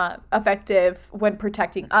 effective when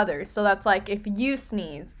protecting others. So that's like if you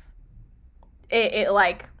sneeze, it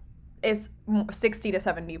like is 60 to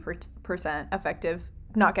 70% effective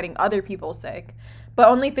not getting other people sick, but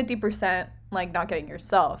only 50% like not getting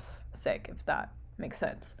yourself sick, if that makes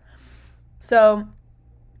sense. So,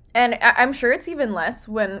 and I'm sure it's even less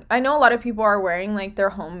when I know a lot of people are wearing like their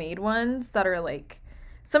homemade ones that are like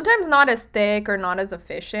sometimes not as thick or not as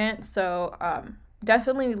efficient. So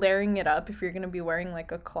definitely layering it up if you're going to be wearing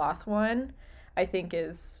like a cloth one, I think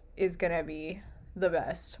is going to be the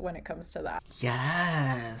best when it comes to that.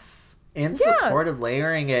 Yes. In Yes. support of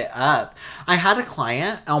layering it up. I had a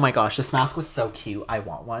client, oh my gosh, this mask was so cute. I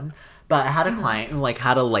want one. But I had a client who like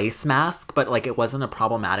had a lace mask, but like it wasn't a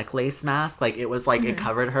problematic lace mask. Like it was like it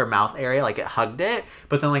covered her mouth area, like it hugged it,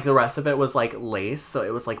 but then like the rest of it was like lace. So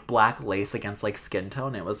it was like black lace against like skin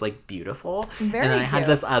tone. It was like beautiful. Very and then I had cute.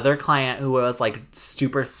 this other client who was like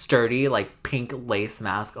super sturdy, like pink lace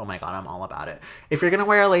mask. Oh my god, I'm all about it. If you're gonna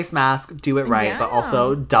wear a lace mask, do it right, but Yeah.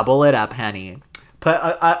 also double it up, honey. Put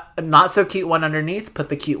a not so cute one underneath, put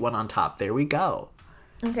the cute one on top. There we go.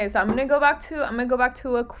 Okay, so I'm gonna go back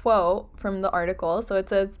to a quote from the article. So it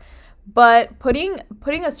says, but putting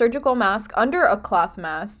a surgical mask under a cloth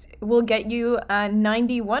mask will get you a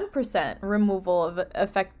 91% removal of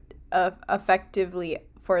effectively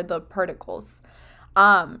for the particles.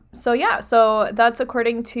 So that's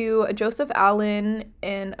according to Joseph Allen,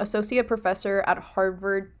 an associate professor at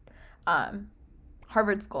Harvard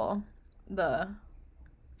School. So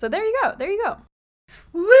there you go.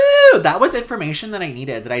 Woo! That was information that I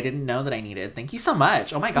needed, that I didn't know that I needed. Thank you so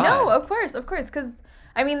much. Oh my god. No, of course, because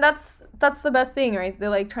I mean that's the best thing, right? They're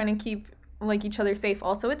like trying to keep like each other safe.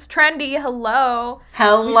 Also, it's trendy. Hello.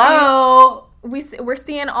 We're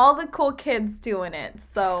seeing all the cool kids doing it.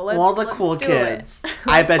 So let's all the let's cool do kids. it.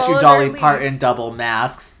 I Let's bet you follow Dolly their lead. Parton double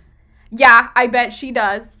masks. Yeah, I bet she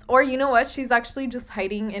does. Or you know what? She's actually just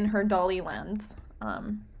hiding in her Dolly land,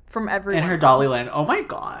 from everyone. In her Dolly land. Oh my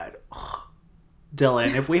god.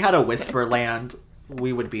 Dylan, if we had a Whisper land,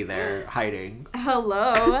 we would be there hiding.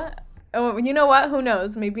 Hello. Oh, you know what? Who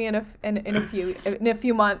knows? Maybe in a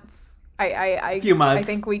few months. I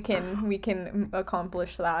think we can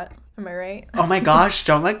accomplish that. Am I right? Oh my gosh,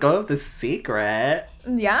 don't let go of the secret.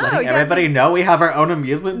 Yeah. Letting yeah. everybody know we have our own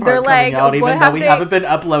amusement park They're coming like, out, even what though have we they- haven't been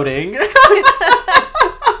uploading.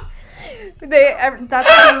 That's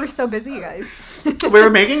why we were so busy, guys. We're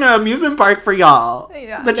making an amusement park for y'all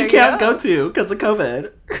Yeah, that you there you can't go. go to because of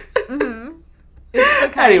COVID. It's the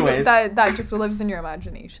kind Anyways. that just lives in your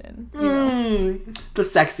imagination, you know? The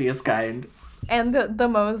sexiest kind. And the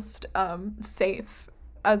most safe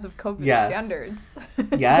as of COVID Yes. standards.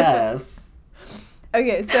 Yes.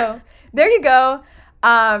 Okay, so there you go.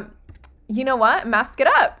 You know what? Mask it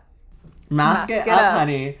up. Mask it up,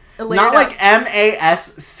 honey. Layer Not it like up.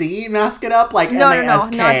 MASC, mask it up, like No,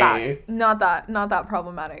 MASK. not that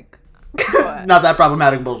problematic. But, Not that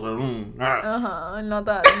problematic bullshit. not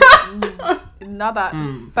that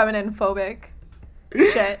feminine phobic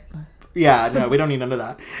shit. Yeah, no, we don't need none of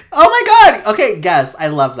that. Oh my god! Okay, yes, I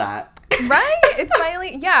love that. Right? It's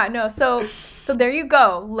finally so there you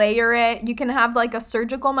go. Layer it. You can have like a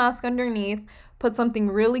surgical mask underneath, put something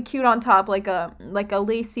really cute on top, like a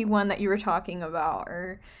lacy one that you were talking about,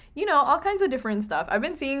 or all kinds of different stuff. I've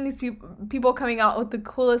been seeing these people coming out with the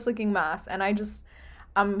coolest looking masks, and I'm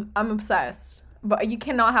obsessed. But you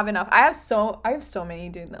cannot have enough. I have so many,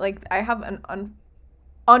 dude. Like I have an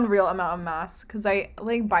unreal amount of masks because I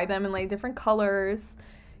like buy them in like different colors.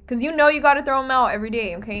 Because you got to throw them out every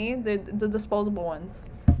day, okay? The disposable ones.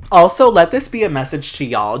 Also, let this be a message to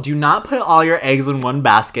y'all. Do not put all your eggs in one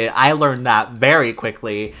basket. I learned that very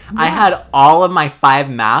quickly. Yeah. I had all of my 5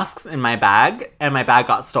 masks in my bag, and my bag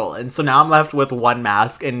got stolen. So now I'm left with 1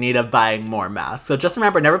 mask in need of buying more masks. So just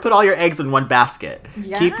remember, never put all your eggs in one basket.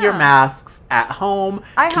 Yeah. Keep your masks at home.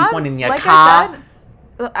 Keep one in your car.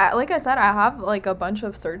 Like I said, I have like a bunch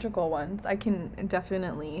of surgical ones. I can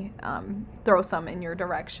definitely throw some in your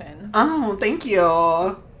direction. Oh, thank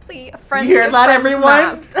you. Friends, you hear that,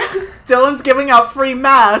 everyone? Dylan's giving out free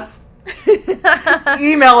masks.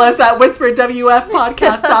 Email us at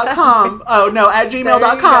whisperwfpodcast.com. Oh, no, at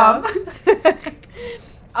gmail.com.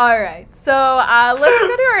 All right. So let's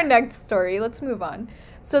go to our next story. Let's move on.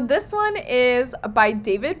 So this one is by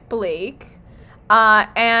David Blake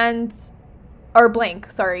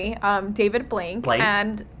David Blank.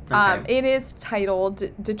 And it is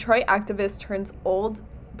titled Detroit Activist Turns Old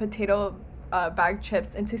Potato Bag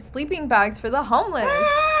Chips into Sleeping Bags for the Homeless.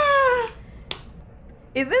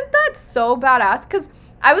 Isn't that so badass? Because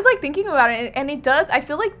I was like thinking about it, and it does. I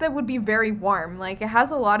feel like that would be very warm. Like it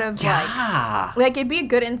has a lot of like it'd be a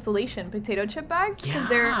good insulation potato chip bags because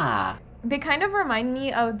they kind of remind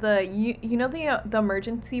me of the the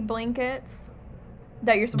emergency blankets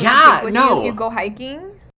that you're supposed to take with you if you go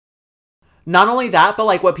hiking. Not only that, but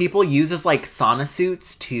like what people use is like sauna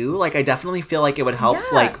suits too. Like I definitely feel like it would help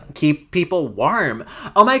like keep people warm.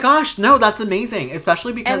 Oh my gosh, no, that's amazing.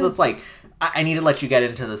 Especially because it's like I need to let you get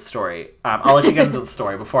into the story. I'll let you get into the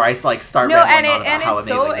story before I like start rambling on about how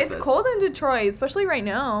amazing this is. It's cold in Detroit, especially right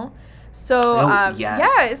now. So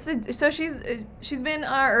so she's been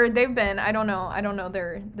or they've been I don't know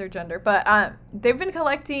their gender, but they've been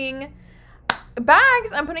collecting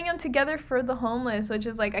bags. I'm putting them together for the homeless, which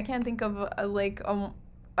is like I can't think of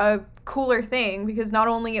a cooler thing, because not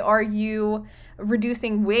only are you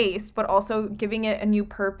reducing waste but also giving it a new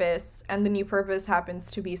purpose, and the new purpose happens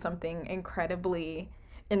to be something incredibly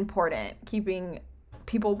important, keeping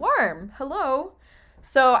people warm. Hello.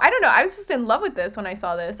 So I don't know, I was just in love with this when I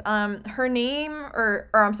saw this. Her name, or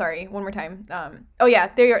I'm sorry, one more time. Oh yeah,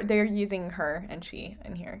 they're using her and she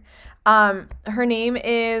in here. Her name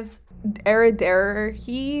is Arietta,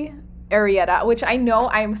 which I know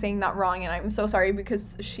I'm saying that wrong, and I'm so sorry,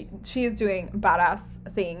 because she is doing badass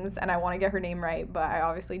things and I want to get her name right, but I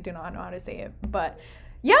obviously do not know how to say it. But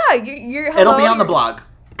yeah, you're hello, It'll be on the blog.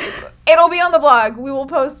 It'll be on the blog. We will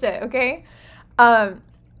post it, okay?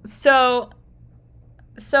 So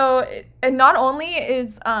and not only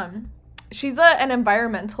is she's an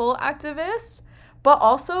environmental activist, but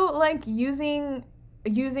also like using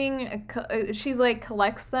she's like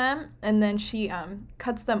collects them, and then she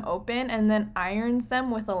cuts them open and then irons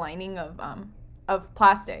them with a lining of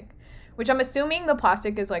plastic, which I'm assuming the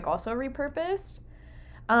plastic is like also repurposed.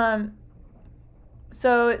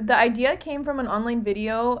 So the idea came from an online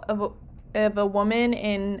video of a woman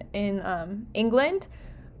in England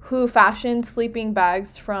who fashioned sleeping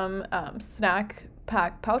bags from snack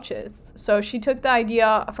pack pouches. So she took the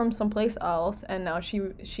idea from someplace else, and now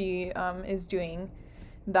she is doing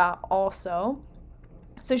that also.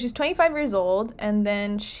 So she's 25 years old, and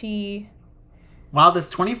then she... Wow, this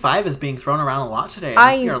 25 is being thrown around a lot today.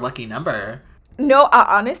 This is your lucky number. No,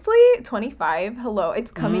 honestly, 25, hello, it's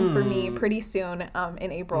coming for me pretty soon.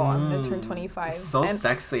 In April, I'm gonna turn 25. So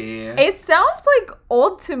sexy. It sounds like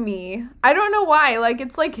old to me. I don't know why. Like,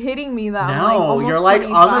 it's like hitting me that I'm like almost you're like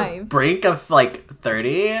 25. on the brink of like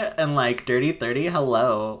 30 and like dirty 30.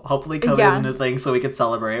 Hello. Hopefully COVID isn't a thing so we could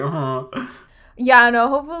celebrate. Yeah, no,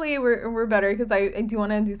 hopefully we're better, because I do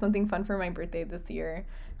want to do something fun for my birthday this year,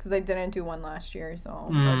 because I didn't do one last year. So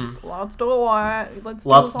let's do it. Let's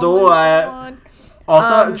do it. Fun.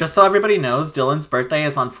 Also, just so everybody knows, Dylan's birthday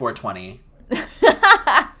is on 4/20.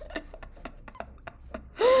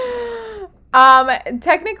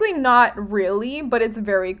 Technically not really, but it's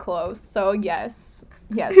very close. So yes,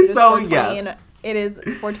 it is so 420. Yes, it is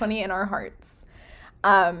 420 in our hearts.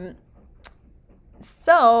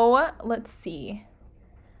 So let's see.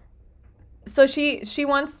 So she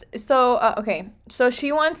wants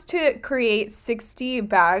to create 60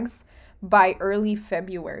 bags by early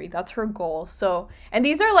February. That's her goal. So, and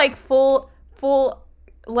these are like full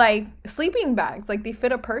like sleeping bags, like they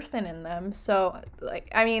fit a person in them. So like,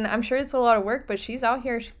 I mean, I'm sure it's a lot of work, but she's out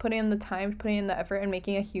here, she's putting in the time, putting in the effort, and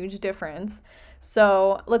making a huge difference.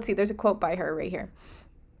 So let's see, there's a quote by her right here.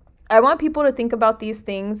 I want people to think about these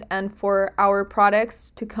things, and for our products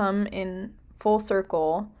to come in full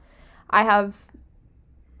circle. I have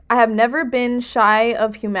never been shy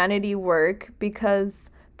of humanity work, because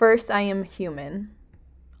first I am human.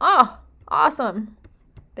 Oh, awesome.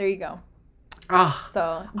 There you go. Oh,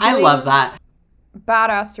 so I love that.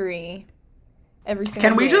 Badassery every single day.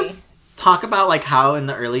 Can we just talk about like how in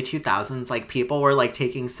the early 2000s like people were like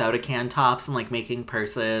taking soda can tops and like making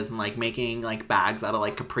purses and like making like bags out of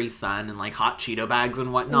like Capri Sun and like hot Cheeto bags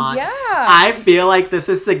and whatnot. Yeah, I feel like this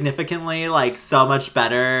is significantly like so much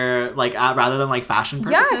better, like rather than like fashion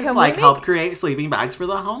purposes, help create sleeping bags for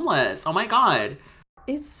the homeless. Oh my god,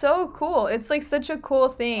 it's so cool. It's like such a cool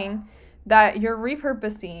thing that you're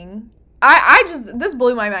repurposing. I just, this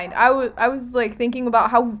blew my mind. I was like thinking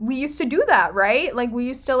about how we used to do that, right? Like we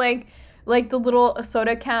used to like the little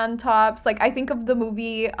soda can tops. Like I think of the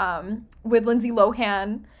movie with Lindsay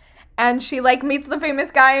Lohan, and she like meets the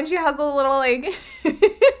famous guy, and she has a little like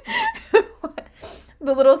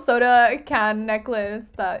the little soda can necklace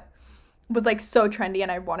that was like so trendy,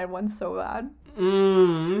 and I wanted one so bad.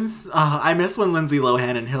 I miss when Lindsay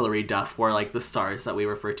Lohan and Hilary Duff were like the stars that we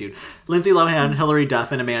refer to. Lindsay Lohan, Hilary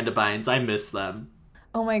Duff, and Amanda Bynes. I miss them.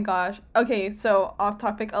 Oh my gosh. Okay, so off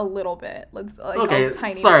topic a little bit. Let's like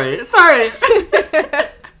tiny. Sorry.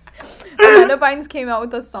 Amanda Bynes came out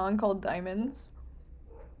with a song called Diamonds.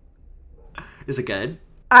 Is it good?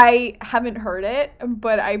 I haven't heard it,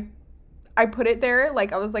 but I put it there.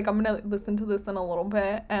 Like I was like, I'm gonna listen to this in a little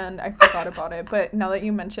bit, and I forgot about it. But now that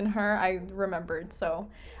you mention her, I remembered. So,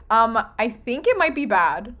 I think it might be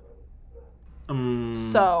bad.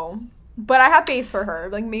 So. But I have faith for her.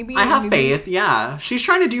 Like, maybe... I have faith, yeah. She's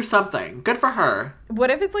trying to do something. Good for her.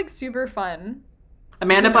 What if it's, like, super fun?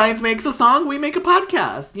 Amanda Bynes makes a song, we make a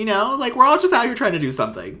podcast, you know? Like, we're all just out here trying to do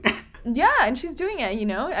something. Yeah, and she's doing it, you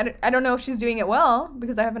know? I don't know if she's doing it well,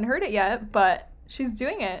 because I haven't heard it yet, but she's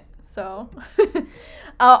doing it, so...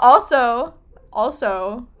 Also,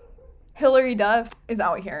 Hilary Duff is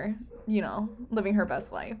out here living her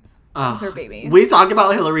best life with her baby. We talk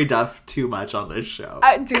about Hillary Duff too much on this show.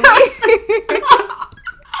 Do we?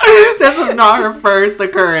 This is not her first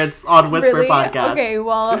occurrence on Whisper Really? Podcast. Okay,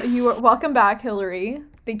 well, welcome back, Hillary.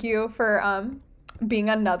 Thank you for being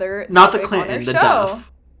another Not the topic Clinton, on our the show.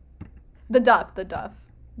 Duff. The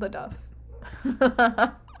Duff.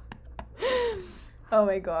 Oh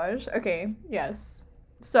my gosh. Okay, yes.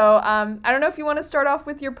 So, I don't know if you want to start off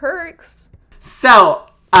with your perks. So,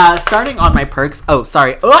 starting on my perks. Oh,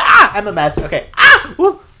 sorry. Oh, I'm a mess. Okay.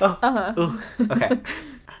 Ooh, okay.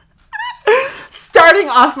 Starting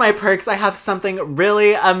off my perks, I have something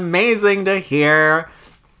really amazing to hear.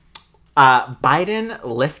 Biden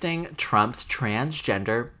lifting Trump's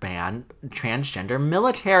transgender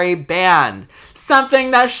military ban.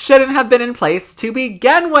 Something that shouldn't have been in place to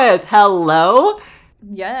begin with. Hello?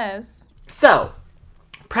 Yes. So,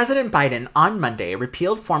 President Biden on Monday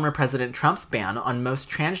repealed former President Trump's ban on most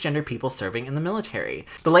transgender people serving in the military.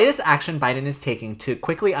 The latest action Biden is taking to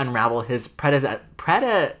quickly unravel his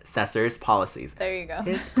predecessor's policies. There you go.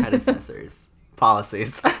 His predecessor's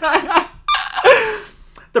policies.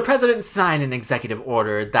 The president signed an executive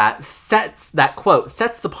order that quote,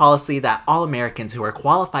 sets the policy that all Americans who are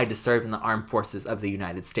qualified to serve in the armed forces of the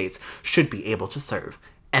United States should be able to serve,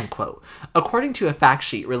 end quote. According to a fact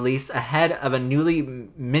sheet released ahead of a newly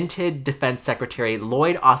minted Defense Secretary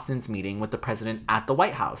Lloyd Austin's meeting with the president at the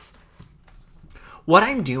White House. What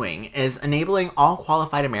I'm doing is enabling all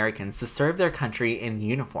qualified Americans to serve their country in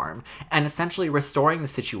uniform and essentially restoring the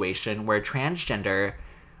situation where transgender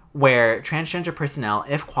personnel,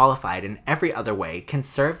 if qualified in every other way, can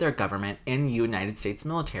serve their government in United States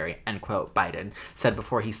military, end quote, Biden said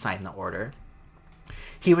before he signed the order.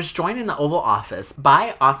 He was joined in the Oval Office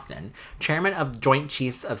by Austin, chairman of Joint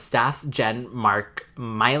Chiefs of Staffs Mark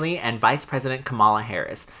Milley and Vice President Kamala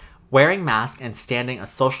Harris, wearing masks and standing a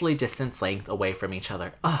socially distanced length away from each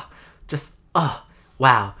other.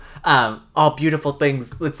 Wow. All beautiful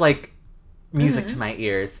things. It's like music to my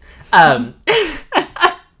ears.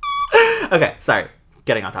 Okay, sorry.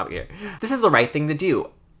 Getting on topic here. This is the right thing to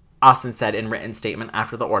do, Austin said in written statement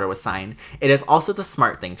after the order was signed. It is also the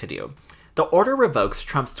smart thing to do. The order revokes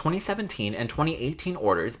Trump's 2017 and 2018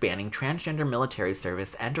 orders banning transgender military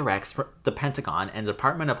service and directs the Pentagon and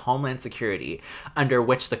Department of Homeland Security, under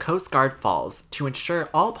which the Coast Guard falls, to ensure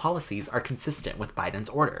all policies are consistent with Biden's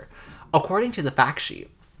order. According to the fact sheet,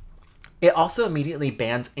 it also immediately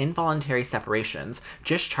bans involuntary separations,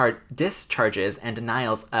 discharges, and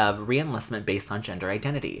denials of reenlistment based on gender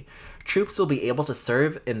identity. Troops will be able to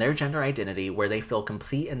serve in their gender identity where they feel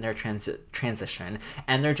complete in their transition,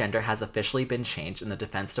 and their gender has officially been changed in the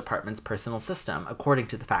Defense Department's personal system, according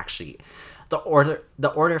to the fact sheet. The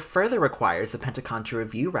order further requires the Pentagon to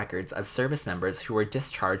review records of service members who were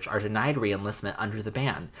discharged or denied reenlistment under the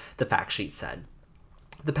ban, the fact sheet said.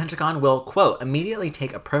 The Pentagon will, quote, immediately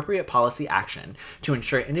take appropriate policy action to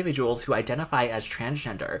ensure individuals who identify as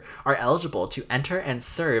transgender are eligible to enter and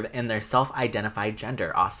serve in their self-identified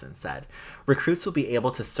gender, Austin said. Recruits will be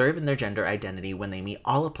able to serve in their gender identity when they meet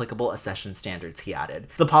all applicable accession standards, he added.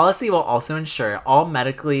 The policy will also ensure all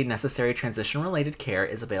medically necessary transition-related care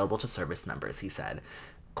is available to service members, he said.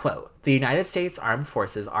 Quote, the United States Armed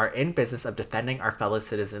Forces are in business of defending our fellow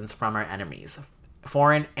citizens from our enemies,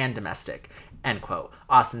 foreign and domestic, end quote.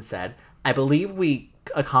 Austin said, I believe we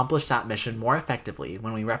accomplish that mission more effectively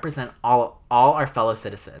when we represent all our fellow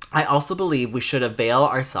citizens. I also believe we should avail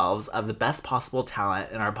ourselves of the best possible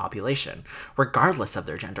talent in our population, regardless of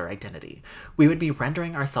their gender identity. We would be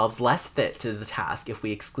rendering ourselves less fit to the task if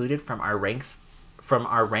we excluded from our ranks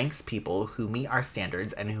people who meet our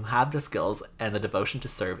standards and who have the skills and the devotion to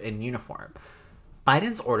serve in uniform.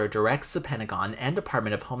 Biden's order directs the Pentagon and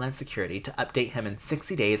Department of Homeland Security to update him in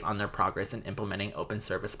 60 days on their progress in implementing open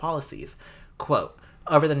service policies. Quote,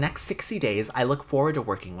 over the next 60 days, I look forward to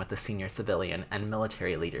working with the senior civilian and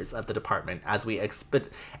military leaders of the department as we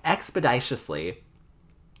expeditiously,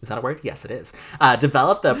 is that a word? Yes, it is.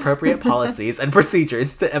 Develop the appropriate policies and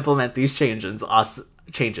procedures to implement these changes,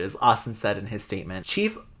 Austin said in his statement.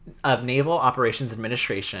 Chief of Naval Operations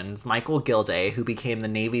Administration, Michael Gilday, who became the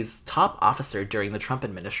Navy's top officer during the Trump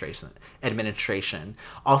administration,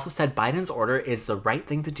 also said Biden's order is the right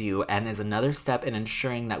thing to do and is another step in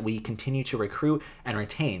ensuring that we continue to recruit and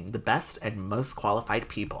retain the best and most qualified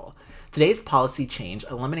people. Today's policy change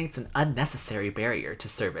eliminates an unnecessary barrier to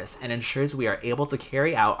service and ensures we are able to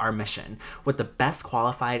carry out our mission with the best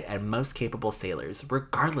qualified and most capable sailors,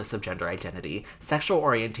 regardless of gender identity, sexual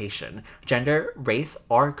orientation, gender, race,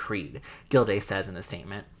 or creed, Gilday says in a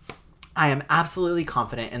statement. I am absolutely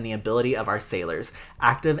confident in the ability of our sailors,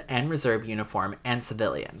 active and reserve uniform and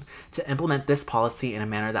civilian, to implement this policy in a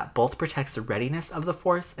manner that both protects the readiness of the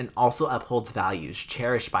force and also upholds values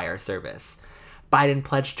cherished by our service. Biden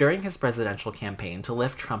pledged during his presidential campaign to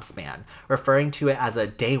lift Trump's ban, referring to it as a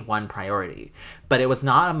day one priority. But it was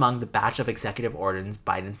not among the batch of executive orders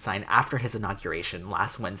Biden signed after his inauguration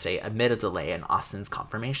last Wednesday amid a delay in Austin's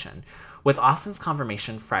confirmation. With Austin's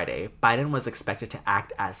confirmation Friday, Biden was expected to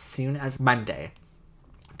act as soon as Monday.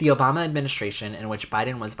 The Obama administration, in which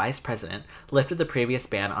Biden was vice president, lifted the previous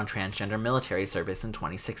ban on transgender military service in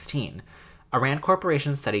 2016. A Rand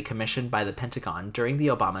Corporation study commissioned by the Pentagon during the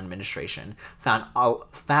Obama administration found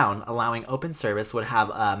allowing open service would have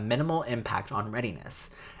a minimal impact on readiness.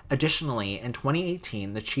 Additionally, in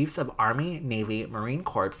 2018, the chiefs of Army, Navy, Marine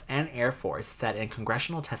Corps, and Air Force said in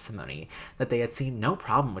congressional testimony that they had seen no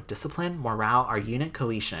problem with discipline, morale, or unit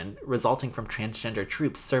cohesion resulting from transgender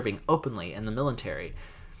troops serving openly in the military.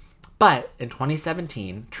 But in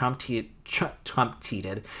 2017, Trump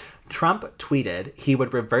tweeted he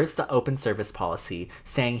would reverse the open service policy,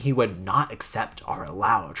 saying he would not accept or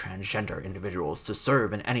allow transgender individuals to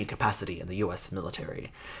serve in any capacity in the U.S.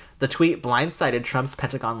 military. The tweet blindsided Trump's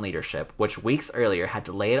Pentagon leadership, which weeks earlier had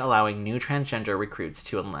delayed allowing new transgender recruits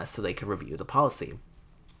to enlist so they could review the policy.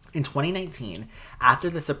 In 2019, after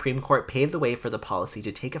the Supreme Court paved the way for the policy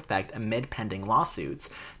to take effect amid pending lawsuits,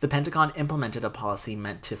 the Pentagon implemented a policy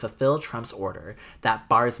meant to fulfill Trump's order that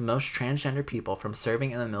bars most transgender people from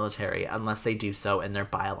serving in the military unless they do so in their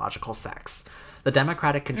biological sex. The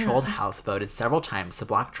Democratic-controlled House voted several times to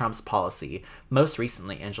block Trump's policy, most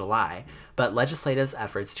recently in July, but legislative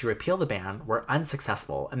efforts to repeal the ban were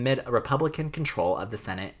unsuccessful amid a Republican control of the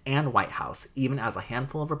Senate and White House, even as a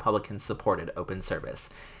handful of Republicans supported open service.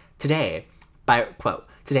 Today, by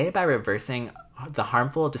reversing the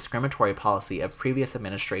harmful discriminatory policy of previous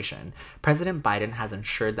administration, President Biden has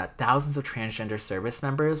ensured that thousands of transgender service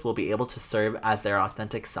members will be able to serve as their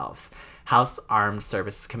authentic selves, House Armed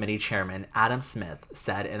Services Committee Chairman Adam Smith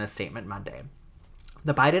said in a statement Monday.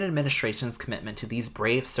 The Biden administration's commitment to these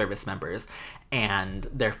brave service members and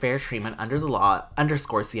their fair treatment under the law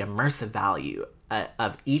underscores the immersive value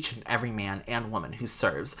of each and every man and woman who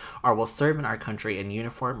serves or will serve in our country in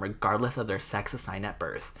uniform regardless of their sex assigned at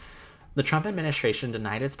birth. The Trump administration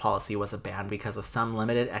denied its policy was a ban because of some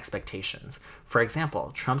limited expectations. For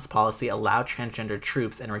example, Trump's policy allowed transgender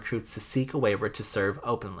troops and recruits to seek a waiver to serve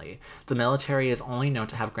openly. The military is only known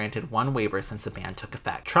to have granted one waiver since the ban took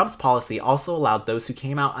effect. Trump's policy also allowed those who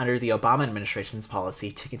came out under the Obama administration's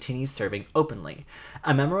policy to continue serving openly.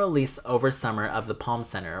 A memo released over summer of the Palm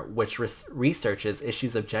Center, which researches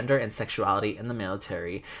issues of gender and sexuality in the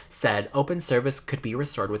military, said open service could be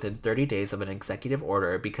restored within 30 days of an executive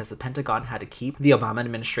order because the Pentagon had to keep the Obama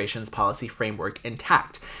administration's policy framework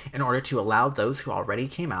intact in order to allow those who already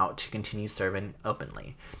came out to continue serving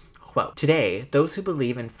openly. Quote, today, those who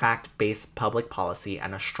believe in fact-based public policy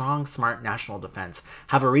and a strong, smart national defense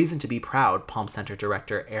have a reason to be proud, Palm Center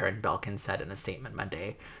Director Aaron Belkin said in a statement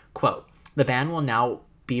Monday. Quote, the ban will now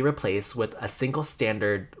be replaced with a single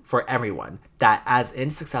standard for everyone that, as in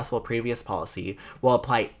successful previous policy, will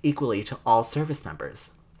apply equally to all service members.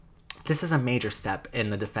 This is a major step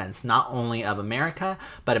in the defense not only of America,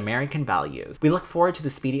 but American values. We look forward to the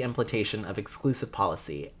speedy implementation of exclusive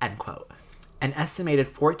policy, end quote. An estimated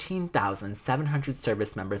 14,700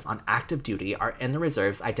 service members on active duty are in the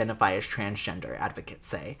reserves identified as transgender, advocates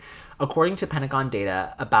say. According to Pentagon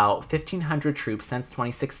data, about 1,500 troops since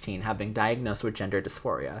 2016 have been diagnosed with gender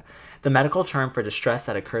dysphoria, the medical term for distress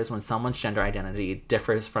that occurs when someone's gender identity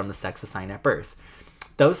differs from the sex assigned at birth.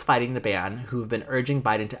 Those fighting the ban, who've been urging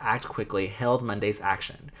Biden to act quickly, hailed Monday's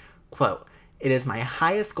action. Quote, it is my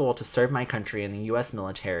highest goal to serve my country in the U.S.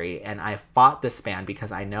 military, and I fought this ban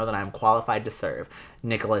because I know that I'm qualified to serve,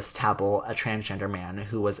 Nicholas Tabel, a transgender man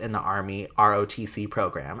who was in the Army ROTC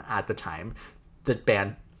program at the time the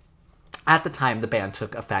ban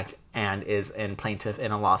took effect and is in plaintiff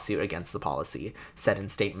in a lawsuit against the policy, said in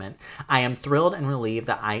statement. I am thrilled and relieved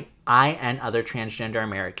that I and other transgender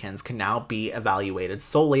Americans can now be evaluated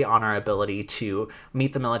solely on our ability to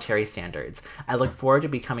meet the military standards. I look forward to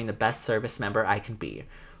becoming the best service member I can be.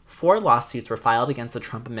 4 lawsuits were filed against the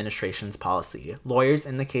Trump administration's policy. Lawyers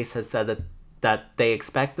in the case have said that they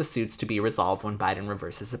expect the suits to be resolved when Biden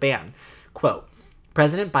reverses the ban. Quote,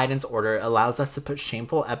 President Biden's order allows us to put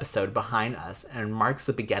shameful episode behind us and marks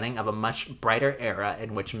the beginning of a much brighter era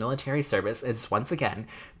in which military service is once again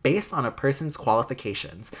based on a person's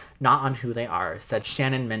qualifications, not on who they are, said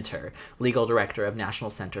Shannon Minter, legal director of National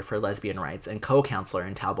Center for Lesbian Rights and co-counselor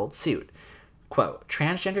in Talbot's suit. Quote,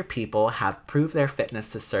 transgender people have proved their fitness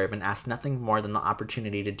to serve and ask nothing more than the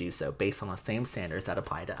opportunity to do so based on the same standards that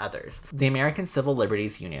apply to others. The American Civil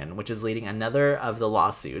Liberties Union, which is leading another of the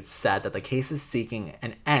lawsuits, said that the cases seeking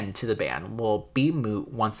an end to the ban will be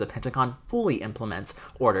moot once the Pentagon fully implements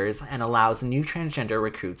orders and allows new transgender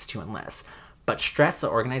recruits to enlist, but stressed the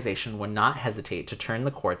organization would not hesitate to turn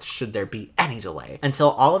the courts should there be any delay.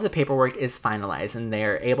 Until all of the paperwork is finalized and they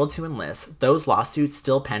are able to enlist, those lawsuits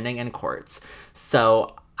still pending in courts.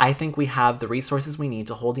 So I think we have the resources we need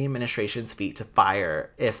to hold the administration's feet to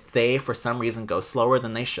fire if they, for some reason, go slower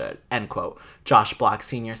than they should, end quote. Josh Block,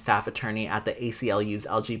 senior staff attorney at the ACLU's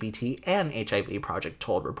LGBT and HIV project,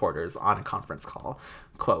 told reporters on a conference call.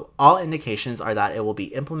 Quote, all indications are that it will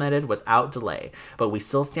be implemented without delay, but we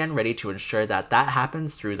still stand ready to ensure that that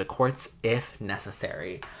happens through the courts if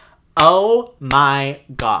necessary. Oh my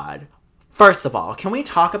God. First of all, can we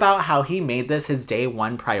talk about how he made this his day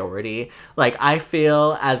one priority? Like, I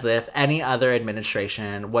feel as if any other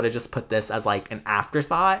administration would have just put this as like an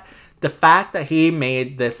afterthought. The fact that he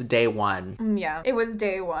made this day one. Yeah, it was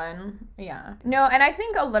day one. Yeah. No, and I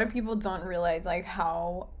think a lot of people don't realize like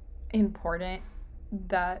how important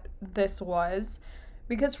that this was,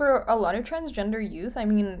 because for a lot of transgender youth, I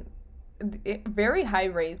mean, very high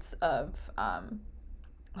rates of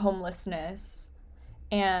homelessness,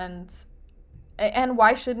 and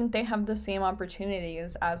why shouldn't they have the same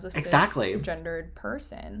opportunities as a cisgendered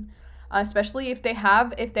person, especially if they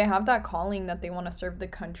have that calling that they want to serve the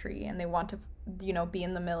country and they want to, you know, be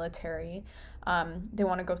in the military, they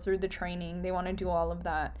want to go through the training, they want to do all of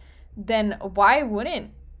that, then why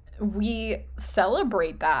wouldn't we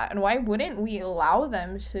celebrate that, and why wouldn't we allow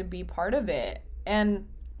them to be part of it? And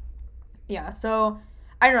yeah, so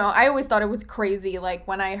I don't know, I always thought it was crazy, like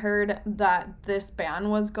when I heard that this ban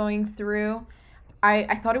was going through,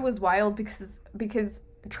 I thought it was wild because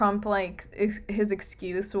Trump, like, his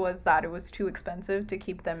excuse was that it was too expensive to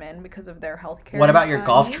keep them in because of their healthcare. What about your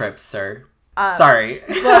golf trips, sir? Sorry.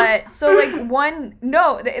 But so like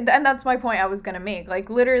and that's my point I was gonna make. Like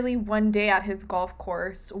literally one day at his golf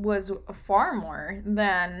course was far more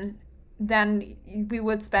than we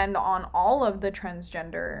would spend on all of the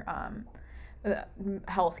transgender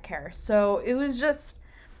healthcare. So it was just,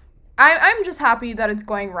 I'm just happy that it's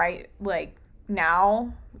going right like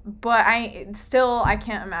now, but I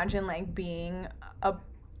can't imagine like being a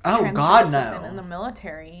person in the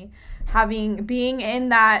military, being in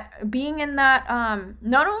that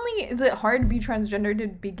not only is it hard to be transgender to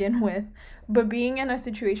begin with, but being in a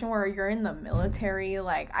situation where you're in the military,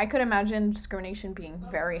 like I could imagine discrimination being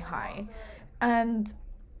very high. And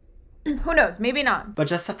who knows, maybe not. But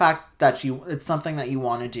just the fact that it's something that you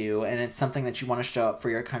want to do, and it's something that you want to show up for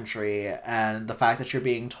your country, and the fact that you're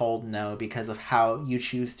being told no because of how you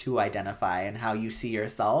choose to identify and how you see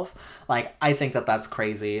yourself, like, I think that that's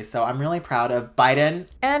crazy. So I'm really proud of Biden.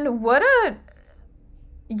 And what an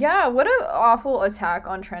awful attack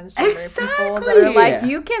on transgender people that are like,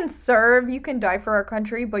 you can serve, you can die for our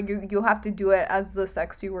country, but you have to do it as the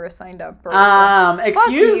sex you were assigned up for.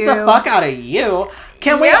 Excuse the fuck out of you.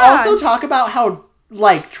 Can we also talk about how,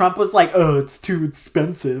 like, Trump was like, oh, it's too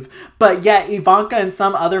expensive, but yet Ivanka and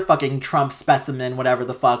some other fucking Trump specimen, whatever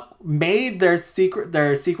the fuck, made their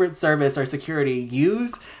secret service or security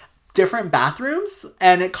use different bathrooms,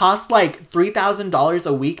 and it cost like $3,000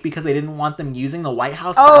 a week because they didn't want them using the White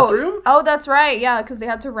House bathroom. Oh, that's right. Yeah, because they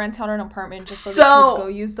had to rent out an apartment just so they could go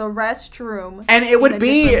use the restroom. And it would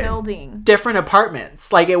be different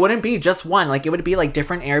apartments. Like, it wouldn't be just one. Like, it would be like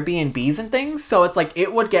different Airbnbs and things. So it's like,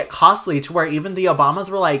 it would get costly to where even the Obamas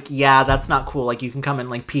were like, yeah, that's not cool. Like, you can come and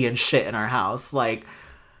like pee and shit in our house. Like,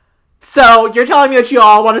 so you're telling me that you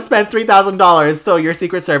all want to spend $3,000 so your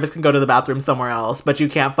Secret Service can go to the bathroom somewhere else, but you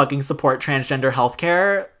can't fucking support transgender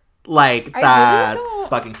healthcare? Like, that's really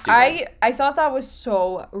fucking stupid. I thought that was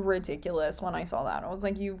so ridiculous when I saw that. I was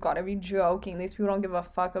like, you've got to be joking. These people don't give a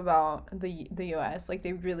fuck about the U.S. Like,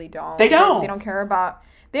 they really don't. They don't. They don't care about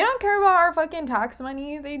our fucking tax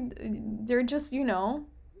money. They're just, you know,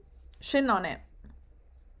 shitting on it.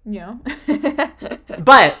 Yeah.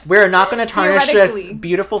 But we're not going to tarnish this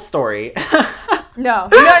beautiful story. No.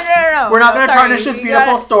 We're not going to tarnish this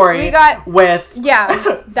beautiful story with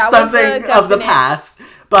something of the past.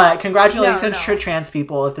 But congratulations to trans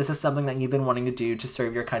people if this is something that you've been wanting to do to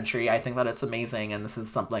serve your country. I think that it's amazing, and this is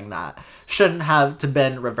something that shouldn't have to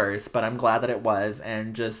been reversed, but I'm glad that it was.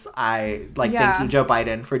 And just, thank you, Joe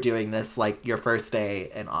Biden, for doing this, like, your first day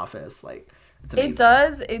in office. Like, it's amazing.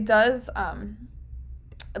 It does,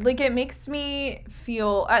 like, it makes me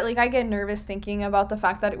feel, I get nervous thinking about the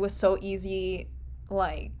fact that it was so easy,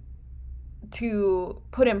 like, to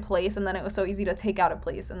put in place, and then it was so easy to take out of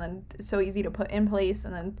place, and then so easy to put in place,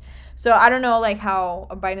 and then so I don't know like how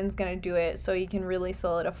Biden's gonna do it so he can really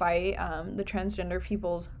solidify the transgender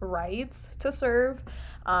people's rights to serve,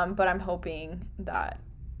 but I'm hoping that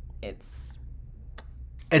it stays.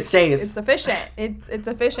 It's efficient. It's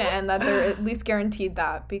efficient, and that they're at least guaranteed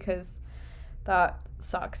that, because that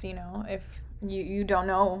sucks, you know, if you don't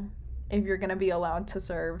know if you're gonna be allowed to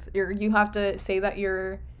serve, you have to say that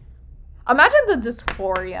you're. Imagine the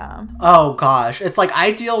dysphoria. Oh gosh, it's like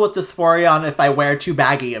I deal with dysphoria on if I wear too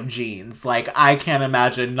baggy of jeans. Like I can't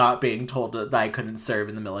imagine not being told that I couldn't serve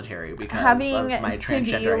in the military because of my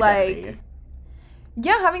transgender identity.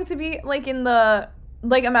 Yeah, having to be like in the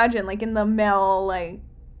imagine like in the male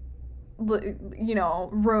you know,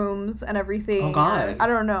 rooms and everything. Oh god, I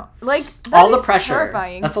don't know, like all the pressure.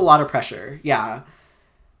 Terrifying. That's a lot of pressure. Yeah.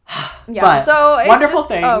 Yeah. But so it's wonderful just,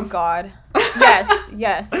 things. Oh god.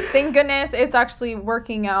 Yes. Thank goodness it's actually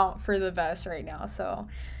working out for the best right now. So,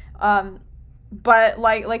 but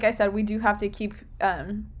like I said, we do have to keep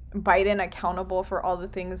Biden accountable for all the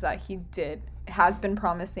things that he has been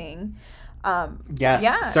promising. Yes.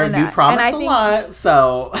 Yeah. Sir, you promised a lot.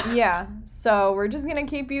 So yeah. So we're just gonna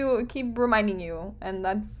keep reminding you, and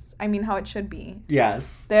that's how it should be.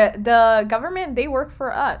 Yes. The government, they work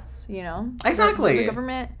for us. You know. Exactly. The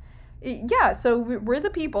government. Yeah. So we're the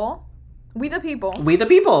people. We the people. We the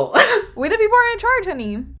people. We the people are in charge,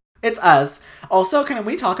 honey. It's us. Also, can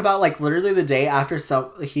we talk about like literally the day after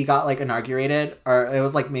he got like inaugurated, or it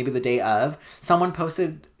was like maybe the day of, someone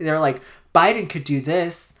posted, they're like, Biden could do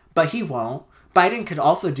this, but he won't. Biden could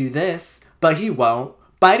also do this, but he won't.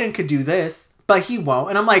 Biden could do this, but he won't.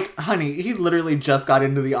 And I'm like, honey, he literally just got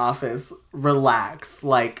into the office. Relax.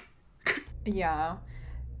 Like. Yeah.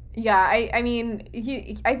 Yeah, I mean,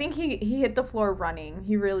 I think he hit the floor running.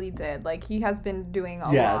 He really did. Like, he has been doing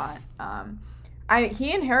a lot.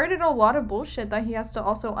 He inherited a lot of bullshit that he has to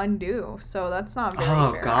also undo. So that's not very fair.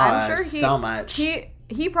 Oh god, I'm sure so much.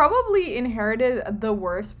 He probably inherited the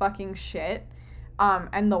worst fucking shit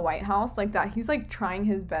in the White House, like that he's like trying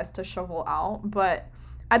his best to shovel out, but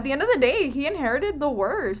at the end of the day, he inherited the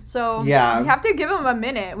worst. So yeah, we have to give him a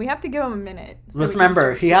minute. So let's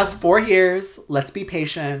remember, he has 4 years. Let's be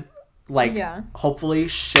patient. Like, hopefully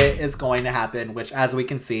shit is going to happen, which as we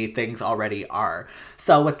can see, things already are.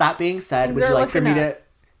 So with that being said, would you like for me to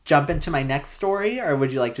jump into my next story, or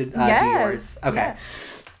would you like to do yours? Okay.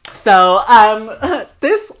 Yes. So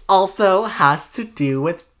this also has to do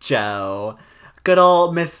with Joe. Good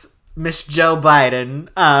old Miss Joe Biden.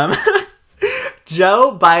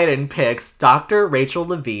 Joe Biden picks Dr. Rachel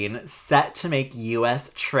Levine set to make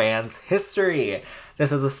U.S. trans history.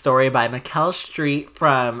 This is a story by Mikkel Street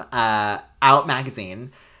from Out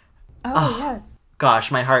Magazine. Oh, yes.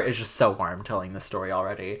 Gosh, my heart is just so warm telling this story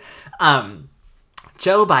already.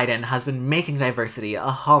 Joe Biden has been making diversity a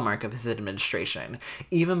hallmark of his administration,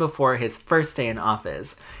 even before his first day in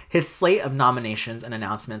office. His slate of nominations and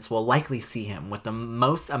announcements will likely see him with the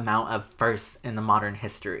most amount of firsts in the modern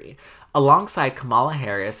history. Alongside Kamala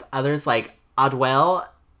Harris, others like Adwell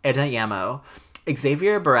Edayamo,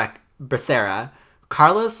 Xavier Becerra,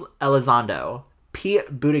 Carlos Elizondo,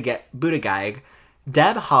 Pete Buttigieg,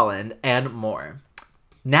 Deb Haaland, and more.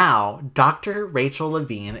 Now, Dr. Rachel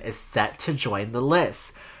Levine is set to join the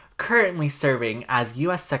list. Currently serving as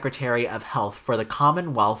U.S. Secretary of Health for the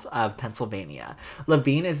Commonwealth of Pennsylvania,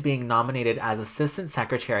 Levine is being nominated as Assistant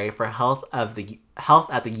Secretary for Health at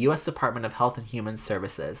the U.S. Department of Health and Human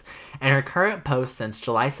Services. In her current post since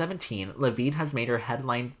July 17, Levine has made her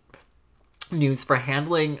headline news for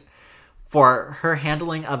her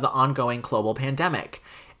handling of the ongoing global pandemic.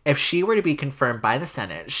 If she were to be confirmed by the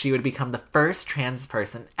Senate, she would become the first trans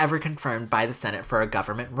person ever confirmed by the Senate for a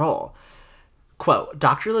government role. Quote,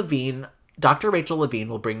 Dr. Rachel Levine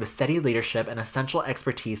will bring the steady leadership and essential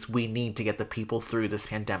expertise we need to get the people through this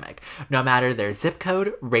pandemic, no matter their zip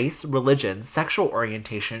code, race, religion, sexual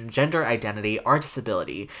orientation, gender identity, or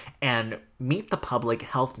disability, and meet the public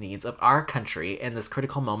health needs of our country in this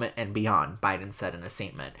critical moment and beyond, Biden said in a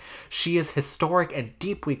statement. She is historic and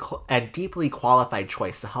deeply qualified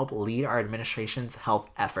choice to help lead our administration's health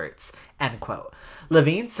efforts, end quote.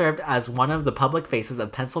 Levine served as one of the public faces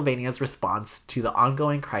of Pennsylvania's response to the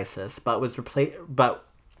ongoing crisis, but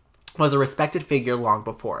was a respected figure long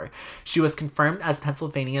before. She was confirmed as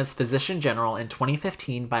Pennsylvania's Physician General in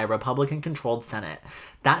 2015 by a Republican-controlled Senate.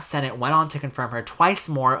 That Senate went on to confirm her twice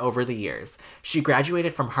more over the years. She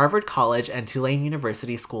graduated from Harvard College and Tulane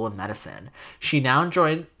University School of Medicine. She now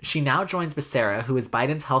joins Becerra, who is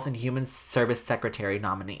Biden's Health and Human Service Secretary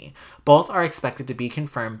nominee. Both are expected to be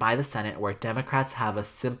confirmed by the Senate, where Democrats have a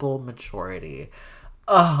simple majority.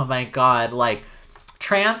 oh my god, like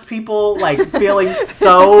trans people like feeling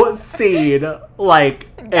so seen, like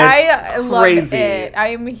it's I love crazy. it.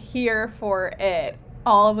 I'm here for it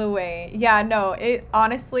all the way. Yeah, no, it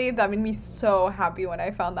honestly that made me so happy when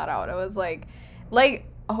I found that out. I was like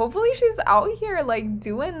hopefully she's out here like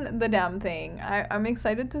doing the damn thing. I'm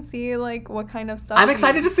excited to see like what kind of stuff. I'm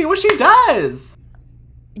excited to see what she does.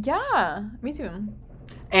 Yeah, me too.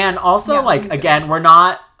 And also, Yeah, like, me too. again, we're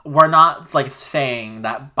not like saying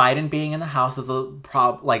that Biden being in the House is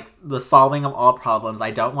like the solving of all problems. I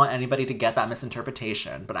don't want anybody to get that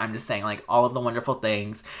misinterpretation, but I'm just saying like all of the wonderful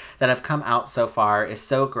things that have come out so far is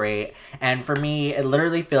so great. And for me, it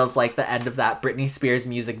literally feels like the end of that Britney Spears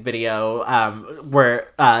music video, where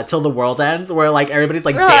Till the World Ends, where like everybody's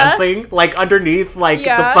like dancing like underneath like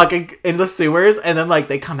the fucking in the sewers, and then like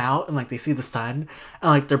they come out and like they see the sun and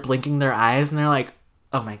like they're blinking their eyes and they're like,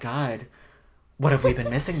 oh my god, what have we been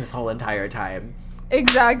missing this whole entire time?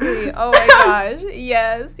 Exactly. Oh my gosh.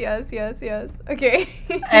 Yes. Okay.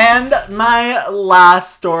 And my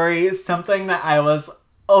last story is something that I was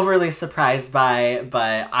overly surprised by,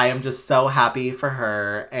 but I am just so happy for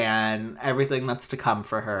her and everything that's to come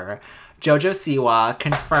for her. JoJo Siwa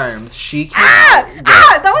confirms she can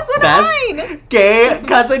that was one of mine. Gay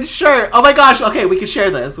cousin shirt. Oh my gosh. Okay, we can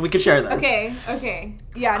share this. Okay.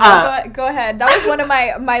 Yeah, no, go ahead. That was one of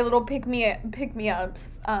my little pick me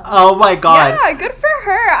ups. Oh my god. Yeah, good for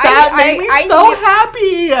her. That made me so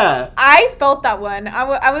happy. I felt that one.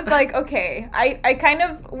 I was like, okay. I kind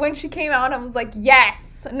of, when she came out, I was like,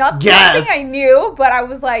 yes. Nothing I knew, but I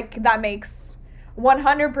was like, that makes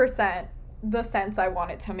 100% the sense I want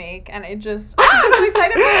it to make, and I'm just so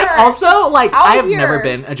excited for her. Also, like, I have never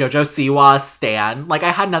been a JoJo Siwa stan. Like, I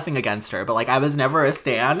had nothing against her, but like, I was never a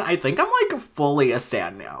stan. I think I'm like fully a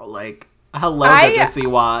stan now. Like, hello, JoJo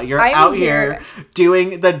Siwa, you're out here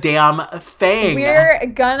doing the damn thing. We're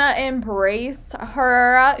gonna embrace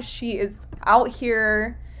her. She is out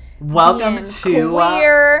here. Welcome to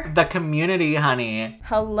the community, honey.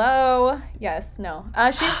 Hello. Yes. No.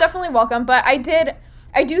 She's definitely welcome, but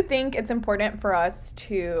I do think it's important for us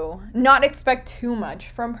to not expect too much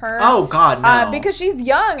from her. Oh, God, no. Because she's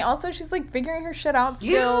young. Also, she's, like, figuring her shit out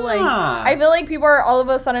still. Yeah. Like, I feel like people are all of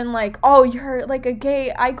a sudden like, oh, you're, like, a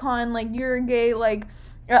gay icon. Like, you're a gay, like...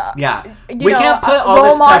 yeah. We can't put all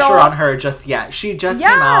this pressure on her just yet. She just came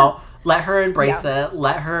out. Let her embrace it.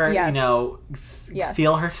 Let her, you know,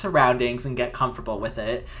 feel her surroundings and get comfortable with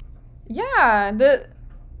it. Yeah.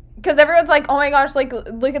 Because everyone's like, oh my gosh, like,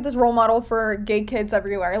 look at this role model for gay kids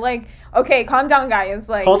everywhere. Like, okay, calm down, guys.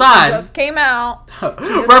 Like, hold on. She just came out.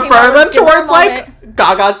 Refer them towards, like,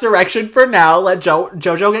 Gaga's direction for now. Let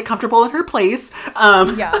JoJo get comfortable in her place.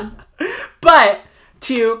 Yeah. But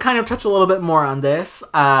to kind of touch a little bit more on this,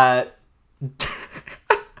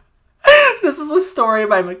 this is a story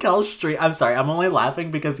by Mikkel Street. I'm sorry, I'm only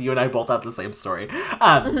laughing because you and I both have the same story.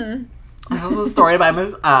 This is a story by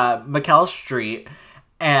Mikkel Street.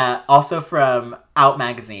 And also from Out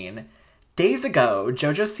Magazine. Days ago,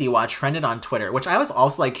 JoJo Siwa trended on Twitter, which I was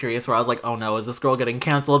also like curious where I was like, oh no, is this girl getting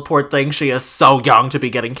canceled? Poor thing, she is so young to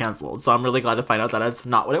be getting canceled. So I'm really glad to find out that it's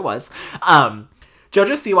not what it was. JoJo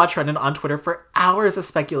Siwa trended on Twitter for hours as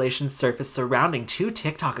speculation surfaced surrounding 2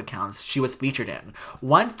 TikTok accounts she was featured in.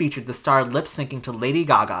 One featured the star lip-syncing to Lady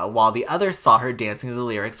Gaga, while the other saw her dancing to the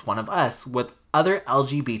lyrics One of Us with other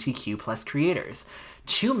LGBTQ plus creators.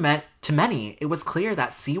 To many, it was clear that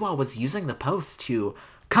Siwa was using the post to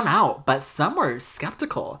come out, but some were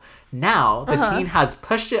skeptical. Now, the teen has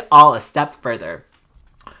pushed it all a step further.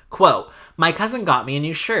 Quote, "My cousin got me a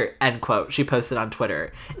new shirt," end quote, she posted on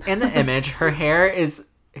Twitter. In the image, her hair is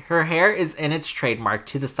in its trademark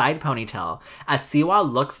to the side ponytail as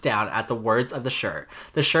Siwa looks down at the words of the shirt.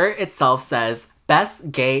 The shirt itself says,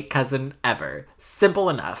 "Best gay cousin ever." Simple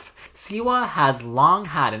enough. Siwa has long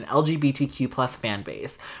had an LGBTQ plus fan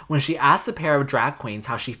base. When she asked a pair of drag queens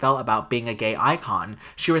how she felt about being a gay icon,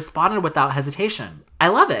 she responded without hesitation, "I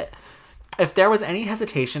love it." If there was any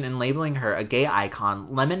hesitation in labeling her a gay icon,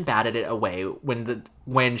 Lemon batted it away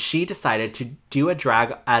when she decided to do a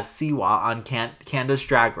drag as Siwa on Canada's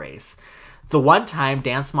Drag Race. The one-time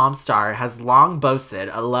Dance Mom star has long boasted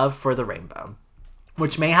a love for the rainbow,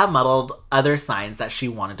 which may have muddled other signs that she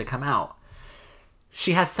wanted to come out.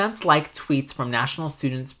 She has since liked tweets from National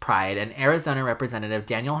Students Pride and Arizona Representative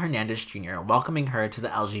Daniel Hernandez Jr. welcoming her to the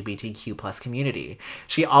LGBTQ plus community.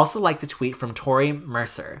 She also liked a tweet from Tori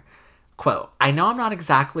Mercer. Quote, "I know I'm not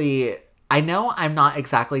exactly I know I'm not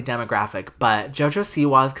exactly demographic, but JoJo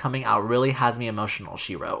Siwa's coming out really has me emotional,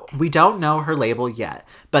 she wrote. We don't know her label yet,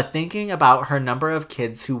 but thinking about her number of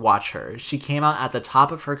kids who watch her, she came out at the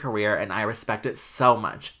top of her career and I respect it so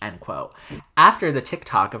much, end quote. After the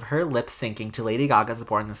TikTok of her lip syncing to Lady Gaga's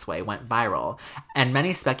Born This Way went viral, and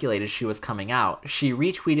many speculated she was coming out, she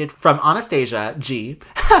retweeted from Anastasia G.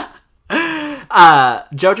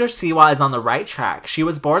 JoJo Siwa is on the right track. She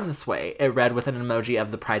was born this way, it read with an emoji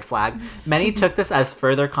of the pride flag. Many took this as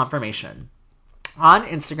further confirmation. On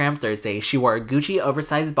Instagram Thursday, she wore a Gucci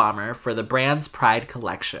oversized bomber for the brand's Pride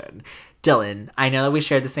collection. Dylan, I know that we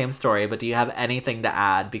shared the same story, but do you have anything to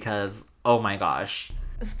add? Because, oh my gosh.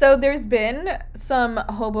 So there's been some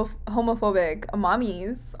homophobic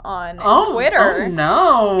mommies on Twitter. Oh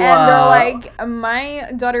no. And they're like,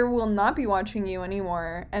 my daughter will not be watching you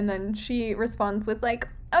anymore. And then she responds with like,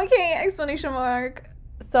 okay, exclamation mark.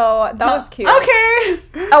 So that was cute. Okay.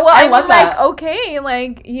 Well, I love that. Like, okay,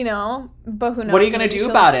 like, you know, but who knows? What are you going to do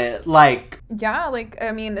about it? Like, yeah, like,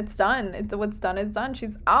 I mean, it's done. What's done is done.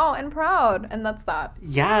 She's out and proud. And that's that.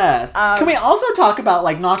 Yes. Can we also talk about,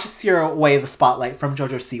 like, not to steer away the spotlight from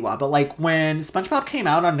JoJo Siwa, but, like, when SpongeBob came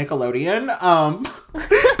out on Nickelodeon,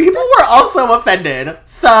 people were also offended.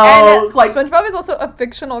 So, and, like... SpongeBob is also a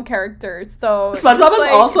fictional character, so... SpongeBob is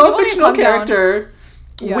like, also a fictional character.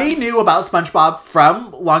 Yeah. We knew about SpongeBob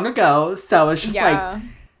from long ago, so it's just like...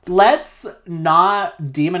 Let's not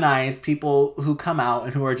demonize people who come out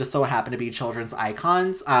and who are just so happen to be children's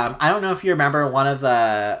icons. I don't know if you remember one of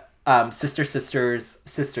the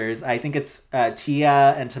sisters. I think it's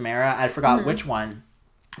Tia and Tamara. I forgot which one.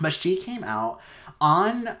 But she came out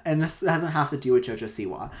on, and this doesn't have to do with JoJo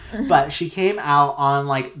Siwa, but she came out on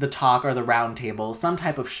like the talk or the round table, some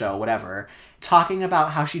type of show, whatever, talking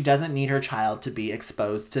about how she doesn't need her child to be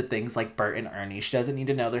exposed to things like Bert and Ernie. She doesn't need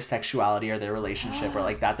to know their sexuality or their relationship or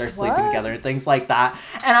like that. They're sleeping together and things like that.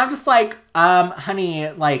 And I'm just like,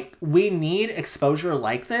 honey, like we need exposure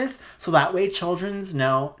like this so that way children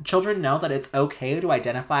know that it's okay to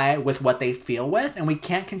identify with what they feel with, and we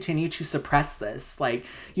can't continue to suppress this. Like,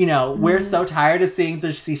 you know, we're so tired of seeing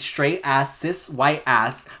these straight ass, cis white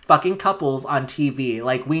ass fucking couples on TV.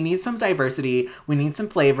 Like, we need some diversity, we need some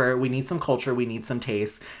flavor, we need some culture, we need some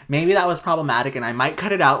taste. Maybe that was problematic and I might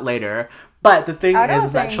cut it out later, but the thing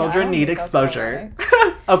is that children need exposure.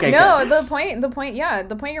 Okay, no, good. the point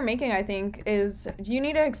you're making, I think, is you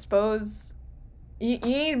need to expose. You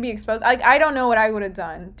need to be exposed. Like, I don't know what I would have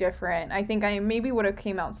done different. I think I maybe would have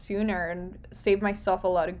came out sooner and saved myself a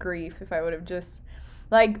lot of grief if I would have just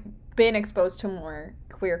like been exposed to more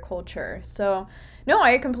queer culture. So no,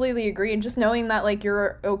 I completely agree. And just knowing that like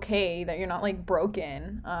you're okay, that you're not like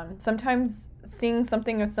broken. Sometimes seeing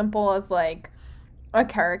something as simple as like a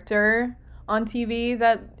character on TV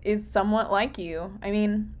that is somewhat like you. I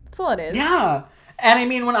mean, that's all it is. Yeah. And I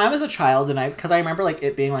mean, when I was a child, because I remember like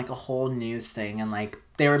it being like a whole news thing, and like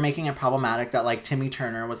they were making it problematic that like Timmy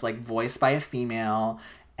Turner was like voiced by a female,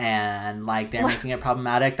 and like they're making it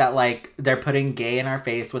problematic that like they're putting gay in our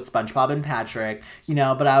face with SpongeBob and Patrick, you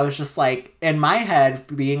know. But I was just like, in my head,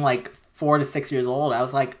 being like 4 to 6 years old, I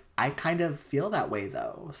was like, I kind of feel that way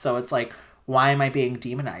though. So it's like, why am I being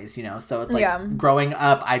demonized, you know? So it's like, growing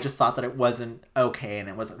up, I just thought that it wasn't okay and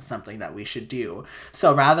it wasn't something that we should do.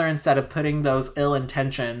 So rather, instead of putting those ill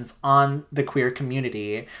intentions on the queer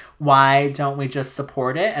community, why don't we just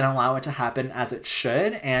support it and allow it to happen as it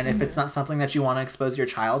should? And if it's not something that you want to expose your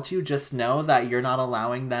child to, just know that you're not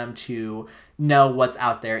allowing them to know what's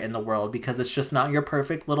out there in the world, because it's just not your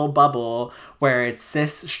perfect little bubble where it's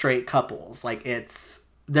cis straight couples. Like,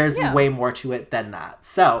 there's way more to it than that.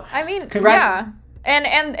 So I mean,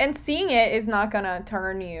 and seeing it is not gonna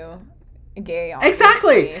turn you gay, obviously.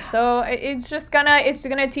 Exactly. So it's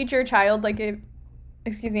gonna teach your child, like,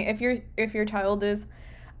 if your child is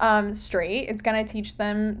straight, it's gonna teach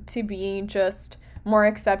them to be just more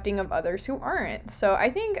accepting of others who aren't. So I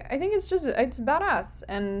think it's badass,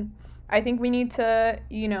 and I think we need to,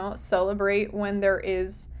 you know, celebrate when there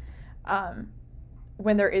is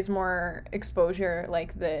more exposure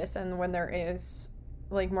like this, and when there is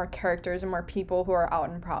like more characters and more people who are out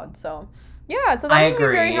and proud. So yeah, so that made me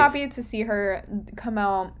very happy to see her come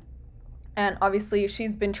out. And obviously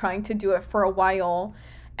she's been trying to do it for a while,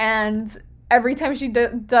 and every time she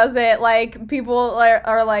does it, like, people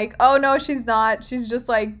are like, oh no, she's not, she's just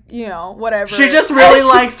like, you know, whatever, she just really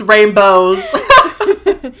likes rainbows.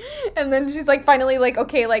 And then she's like, finally, like,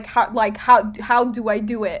 okay, how do I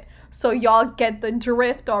do it? So y'all get the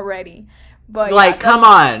drift already. But like, come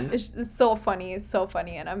on. It's so funny. It's so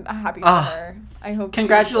funny, and I'm happy for her. I hope.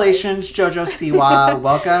 Congratulations, JoJo Siwa.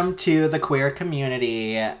 Welcome to the queer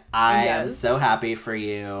community. I am so happy for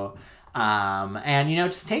you. And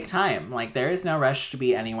just take time. Like, there is no rush to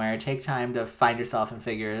be anywhere. Take time to find yourself and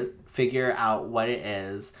figure out what it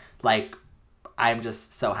is. Like, I'm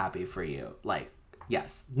just so happy for you. Like,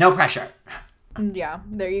 yes, no pressure. Yeah,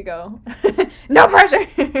 there you go. No pressure.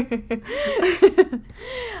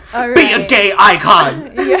 All right. Be a gay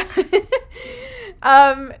icon. Yeah.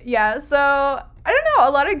 Yeah, so I don't know,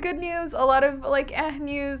 a lot of good news, a lot of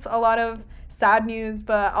news, a lot of sad news,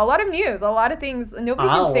 but a lot of news, a lot of things. Nobody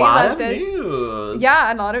can say that this news. Yeah,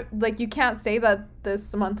 and a lot of you can't say that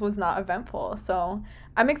this month was not eventful. So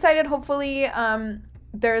I'm excited. Hopefully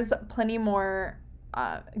there's plenty more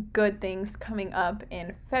good things coming up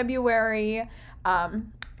in February,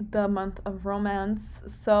 the month of romance.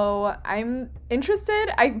 So I'm interested.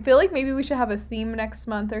 I feel like maybe we should have a theme next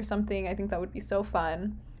month or something. I think that would be so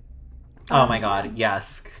fun. Oh my god,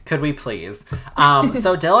 yes. Could we please?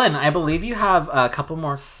 So Dylan, I believe you have a couple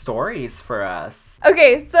more stories for us.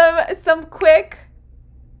 Okay, some quick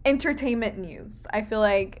entertainment news. I feel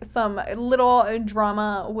like some little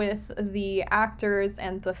drama with the actors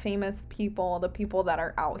and the famous people, the people that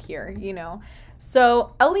are out here,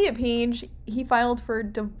 So Elliot Page, he filed for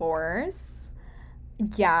divorce.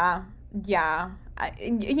 Yeah.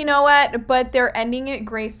 You know what? But they're ending it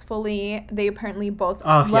gracefully. They apparently both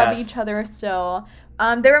love each other still.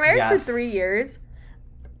 They were married for 3 years.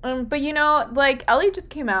 But Ellie just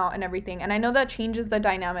came out and everything, and I know that changes the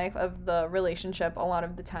dynamic of the relationship a lot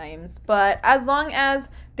of the times, but as long as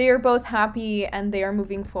they are both happy and they are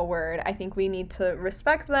moving forward, I think we need to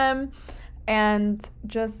respect them and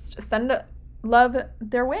just send love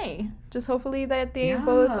their way. Just hopefully that they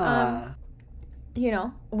both,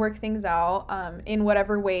 work things out in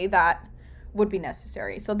whatever way that would be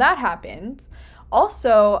necessary. So that happened.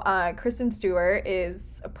 Also, Kristen Stewart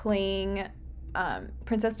is playing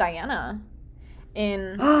Princess Diana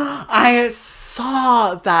in I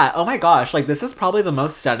saw that. Oh my gosh, this is probably the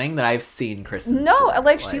most stunning that I've seen Kristen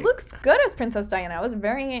Stewart. She looks good as Princess Diana. I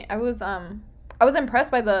was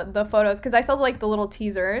impressed by the photos because I saw the little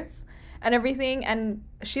teasers and everything, and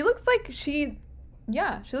she looks she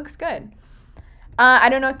looks good. I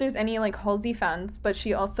don't know if there's any Halsey fans, but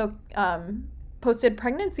she also posted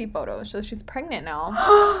pregnancy photos, so she's pregnant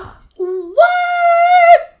now.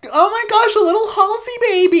 What? Oh my gosh, a little Halsey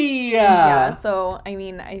baby. Yeah, so I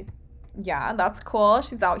mean, that's cool.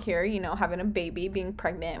 She's out here, having a baby, being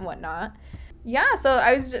pregnant and whatnot. Yeah, so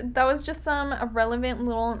that was just some relevant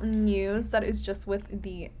little news that is just with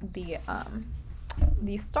the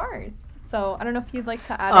stars. So I don't know if you'd like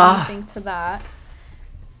to add anything to that.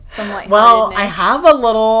 Some lightheartedness. Well, I have a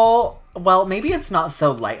little. Well, maybe it's not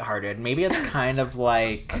so lighthearted. Maybe it's kind of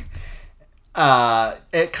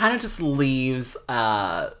it kind of just leaves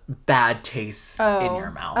bad taste in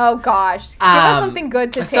your mouth. Oh gosh, give us something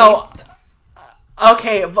good to taste.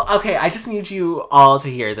 Okay, I just need you all to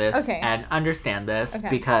hear this and understand this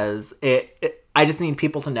because I just need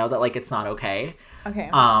people to know that it's not okay. Okay.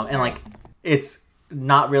 And it's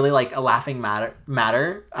not really a laughing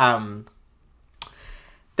matter.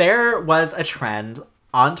 There was a trend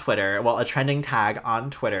on Twitter, a trending tag on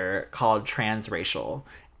Twitter called transracial.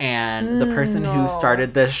 And the person who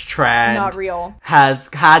started this trend not real. has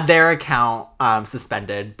had their account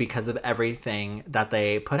suspended because of everything that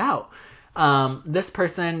they put out. This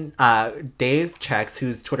person, Dave Checks,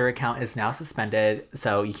 whose Twitter account is now suspended,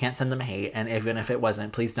 so you can't send them hate. And even if it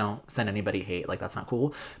wasn't, please don't send anybody hate. That's not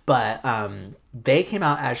cool. But they came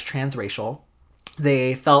out as transracial.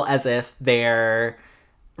 They felt as if their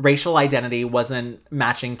racial identity wasn't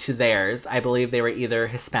matching to theirs. I believe they were either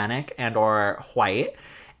Hispanic and or white.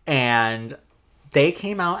 And they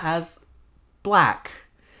came out as black.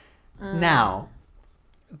 Now,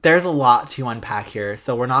 there's a lot to unpack here,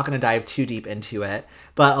 so we're not going to dive too deep into it.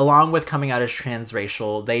 But along with coming out as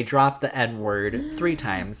transracial, they dropped the N-word 3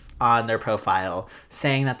 times on their profile,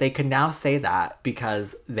 saying that they could now say that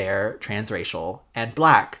because they're transracial and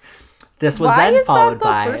black. This was then followed by...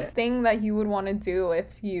 Why is that the first thing that you would want to do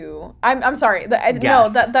if you... I'm sorry. No,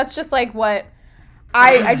 that's just what...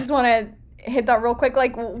 I just want to hit that real quick.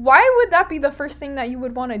 Why would that be the first thing that you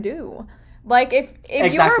would want to do?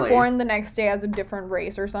 If you were born the next day as a different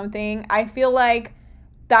race or something, I feel like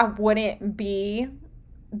that wouldn't be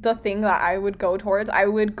the thing that I would go towards. I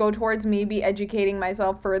would go towards maybe educating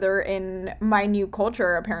myself further in my new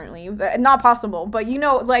culture, apparently. Not possible, but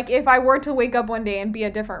if I were to wake up one day and be a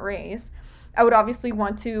different race, I would obviously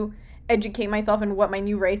want to educate myself in what my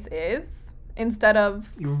new race is. instead of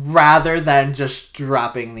rather than just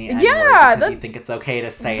dropping the N-word because you think it's okay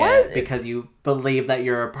to say it because you believe that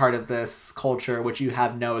you're a part of this culture which you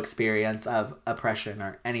have no experience of oppression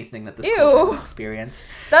or anything that this culture has experienced.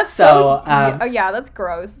 That's so that's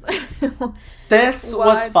gross. This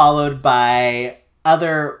was followed by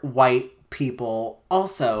other white people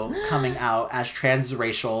also coming out as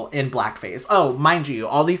transracial in blackface. Oh, mind you,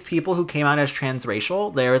 all these people who came out as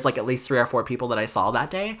transracial, there was like at least 3 or 4 people that I saw that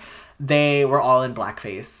day. They were all in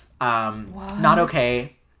blackface. Not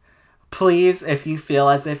okay. Please, if you feel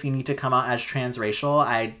as if you need to come out as transracial,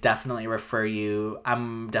 I'm definitely referring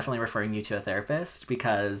you to a therapist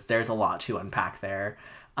because there's a lot to unpack there.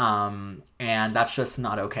 And that's just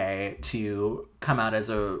not okay to come out as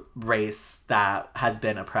a race that has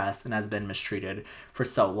been oppressed and has been mistreated for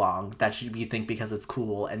so long that you think because it's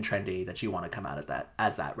cool and trendy that you want to come out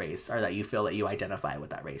as that race or that you feel that you identify with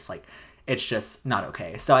that race. Like, it's just not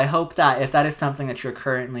okay. So I hope that if that is something that you're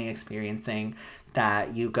currently experiencing,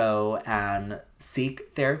 that you go and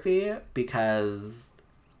seek therapy because,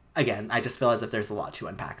 again, I just feel as if there's a lot to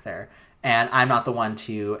unpack there. And I'm not the one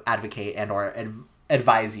to advocate and or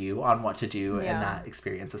advise you on what to do in that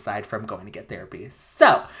experience aside from going to get therapy.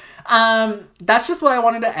 So, that's just what I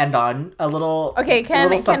wanted to end on. A little Okay, can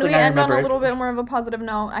we end on a little bit more of a positive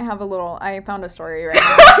note? I found a story right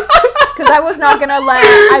now. Because I was not going to let...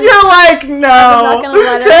 You're like, no.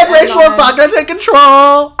 Transracial is not going to take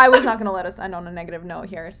control. I was not going to let us end on a negative note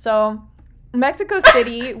here. So, Mexico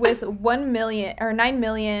City, with 9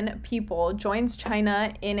 million people, joins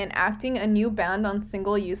China in enacting a new ban on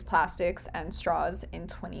single-use plastics and straws in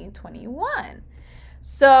 2021.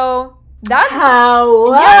 So... That's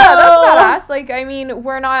badass. Like, I mean,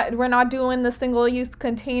 we're not doing the single-use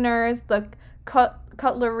containers, the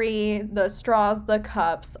cutlery, the straws, the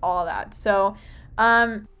cups, all that. So,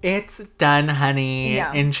 it's done, honey.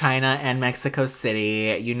 In China and Mexico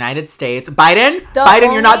City, United States. Biden,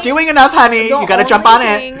 you're not doing enough, honey. You gotta jump on it.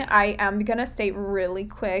 The thing I am gonna state really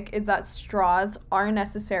quick is that straws are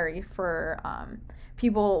necessary for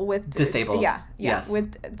people with disabled. Yes.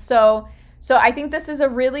 So I think this is a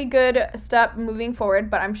really good step moving forward,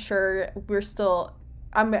 but I'm sure we're still...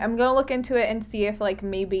 I'm going to look into it and see if, like,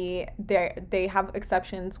 maybe they have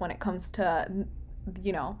exceptions when it comes to,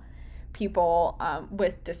 you know, people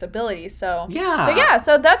with disabilities. So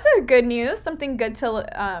so that's a good news. Something good to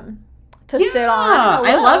sit on.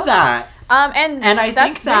 I love that. And I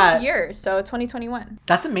think that this year, so 2021.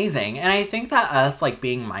 That's amazing. And I think that us, like,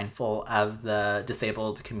 being mindful of the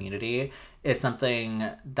disabled community is something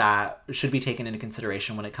that should be taken into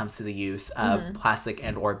consideration when it comes to the use of plastic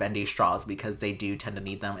and or bendy straws, because they do tend to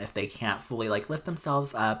need them if they can't fully, like, lift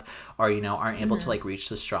themselves up or, you know, aren't able to, like, reach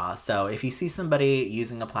the straw. So if you see somebody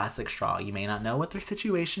using a plastic straw, you may not know what their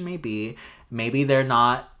situation may be. Maybe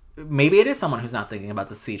it is someone who's not thinking about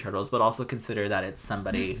the sea turtles, but also consider that it's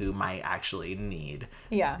somebody who might actually need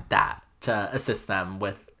that to assist them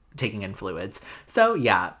with taking in fluids. So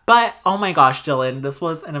but oh my gosh, Dylan, this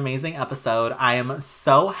was an amazing episode. I am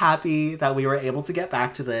so happy that we were able to get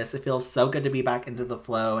back to this. It feels so good to be back into the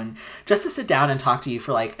flow and just to sit down and talk to you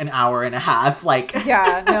for like an hour and a half. Like, it's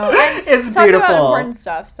talk beautiful. About important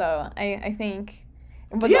stuff. So I think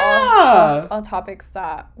it was all topics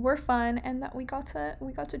that were fun and that we got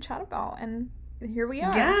to chat about, and here we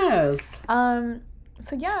are. Yes.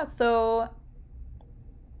 So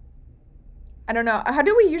I don't know. How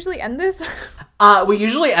do we usually end this? We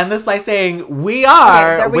usually end this by saying we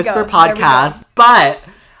are Whisper Podcast, but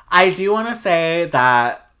I do want to say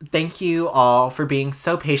that thank you all for being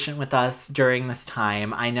so patient with us during this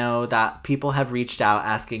time. I know that people have reached out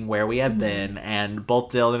asking where we have been, and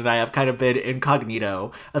both Dylan and I have kind of been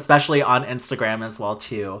incognito, especially on Instagram as well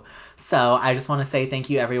too. So I just want to say thank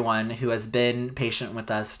you everyone who has been patient with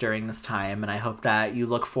us during this time, and I hope that you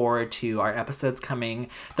look forward to our episodes coming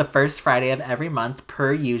the first Friday of every month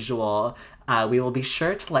per usual. We will be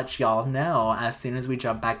sure to let y'all know as soon as we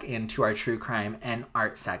jump back into our true crime and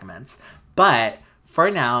art segments. But for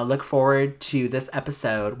now, look forward to this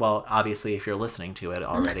episode. Well, obviously, if you're listening to it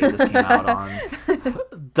already, this came out on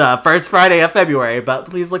the first Friday of February. But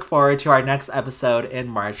please look forward to our next episode in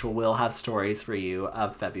March, where we'll have stories for you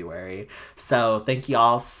of February. So thank you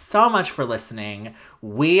all so much for listening.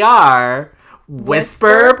 We are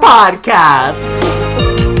Whisper Podcast.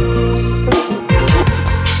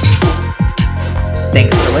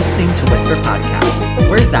 Thanks for listening to Whisper Podcast.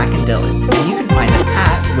 We're Zach and Dylan, and you can find us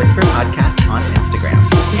at Whisper Podcast on Instagram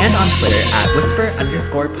and on Twitter at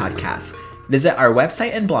Whisper_podcast. Visit our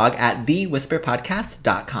website and blog at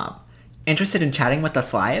thewhisperpodcast.com. Interested in chatting with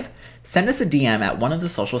us live? send us a DM at one of the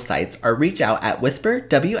social sites or reach out at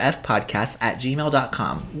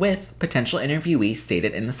whisperwfpodcast@gmail.com with potential interviewees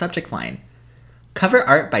stated in the subject line. Cover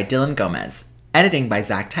art by Dylan Gomez. Editing by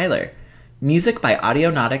Zach Tyler. Music by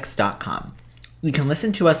Audionautics.com. You can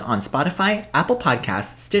listen to us on Spotify, Apple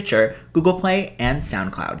Podcasts, Stitcher, Google Play, and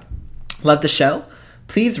SoundCloud. Love the show?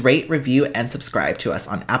 Please rate, review, and subscribe to us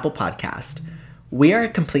on Apple Podcast. We are a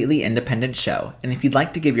completely independent show, and if you'd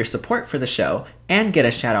like to give your support for the show and get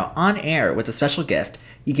a shout out on air with a special gift,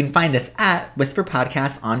 you can find us at Whisper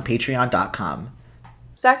Podcasts on Patreon.com.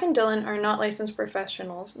 Zach and Dylan are not licensed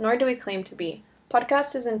professionals, nor do we claim to be.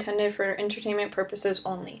 Podcast is intended for entertainment purposes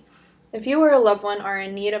only. If you or a loved one are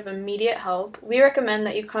in need of immediate help, we recommend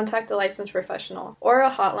that you contact a licensed professional or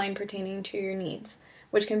a hotline pertaining to your needs,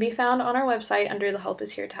 which can be found on our website under the Help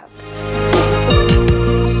is Here tab.